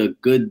going to be a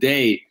good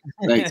day.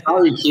 Like,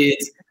 sorry,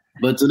 kids.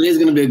 But today's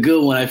gonna be a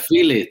good one. I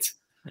feel it.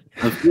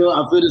 I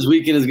feel this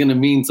weekend is gonna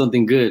mean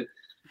something good,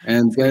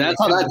 and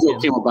that's how that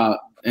joke came about.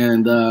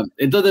 And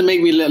it doesn't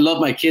make me love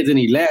my kids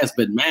any less,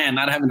 but man,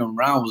 not having them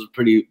around was a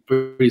pretty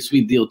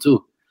sweet deal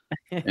too.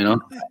 There's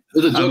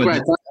a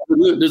joke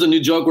there's a new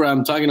joke where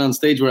I'm talking on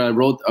stage where I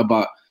wrote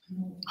about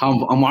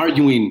how I'm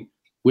arguing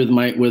with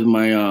my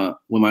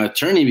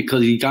attorney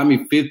because he got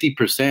me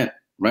 50%,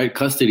 right,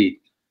 custody.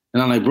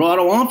 And I'm like, bro, I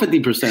don't want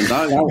 50%,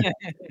 dog.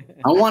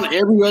 I want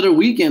every other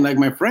weekend like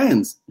my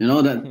friends.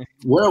 That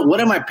what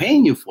am I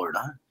paying you for,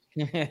 dog?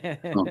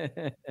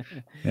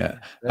 Yeah.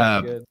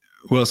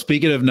 Well,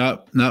 speaking of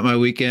not my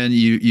weekend,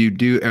 you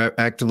do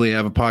actively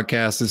have a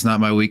podcast. It's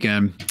Not My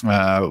Weekend,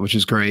 which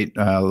is great.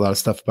 A lot of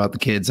stuff about the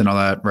kids and all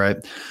that, right?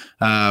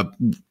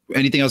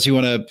 Anything else you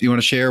want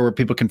to share where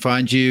people can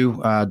find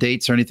you,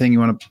 dates or anything you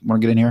want to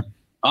get in here?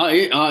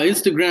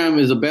 Instagram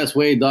is the best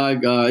way,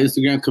 dog.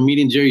 Instagram,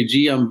 comedian Jerry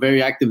G. I'm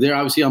very active there.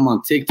 Obviously, I'm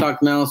on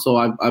TikTok now, so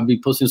I'll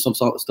be posting some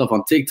stuff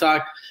on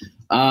TikTok.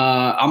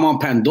 I'm on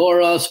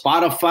Pandora,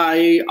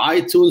 Spotify,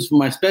 iTunes for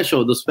my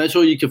special. The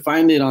special, you can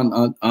find it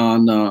on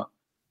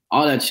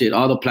all that shit,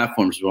 all the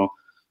platforms, bro.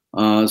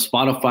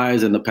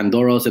 Spotify's and the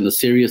Pandoras and the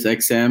Sirius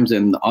XMs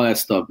and all that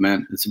stuff,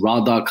 man. It's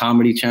Raw Dog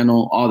Comedy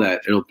Channel, all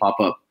that. It'll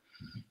pop up.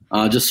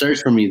 Just search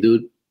for me,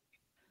 dude.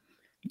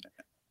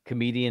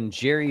 Comedian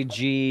Jerry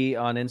G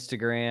on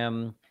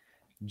Instagram.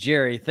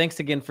 Jerry, thanks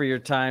again for your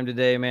time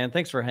today, man.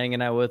 Thanks for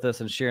hanging out with us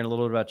and sharing a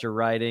little bit about your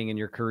writing and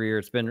your career.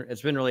 It's been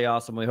really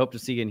awesome. We hope to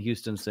see you in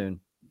Houston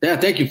soon. Yeah,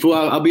 thank you, fool.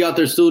 I'll be out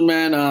there soon,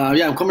 man.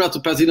 I'm coming out to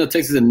Pasadena,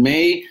 Texas in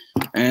May,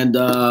 and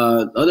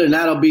other than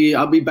that, I'll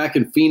be back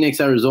in Phoenix,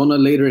 Arizona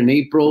later in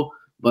April.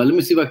 But let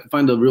me see if I can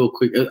find a real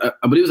quick. I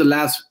believe it was the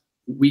last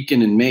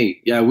weekend in May.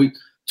 Yeah,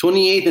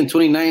 28th and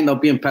 29th, I'll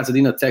be in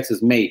Pasadena,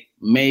 Texas, May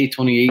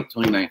 28th,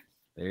 29th.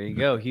 There you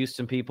go.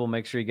 Houston people,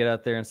 make sure you get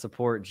out there and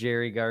support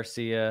Jerry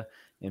Garcia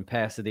in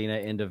Pasadena,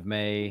 end of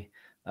May.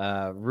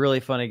 Really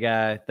funny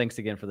guy. Thanks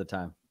again for the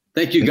time.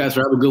 Thank you guys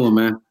for having a good one,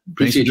 man.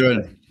 Appreciate Thanks for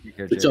joining.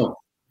 Good show.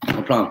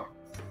 No problem.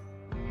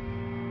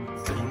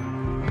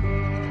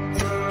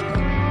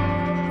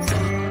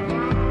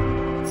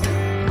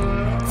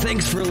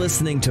 Thanks for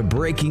listening to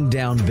Breaking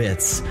Down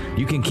Bits.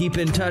 You can keep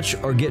in touch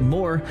or get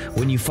more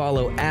when you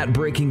follow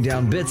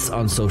 @BreakingDownBits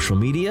on social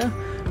media,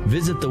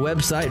 visit the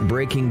website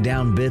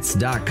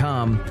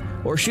breakingdownbits.com,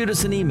 or shoot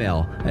us an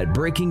email at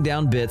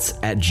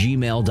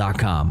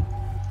breakingdownbits@gmail.com.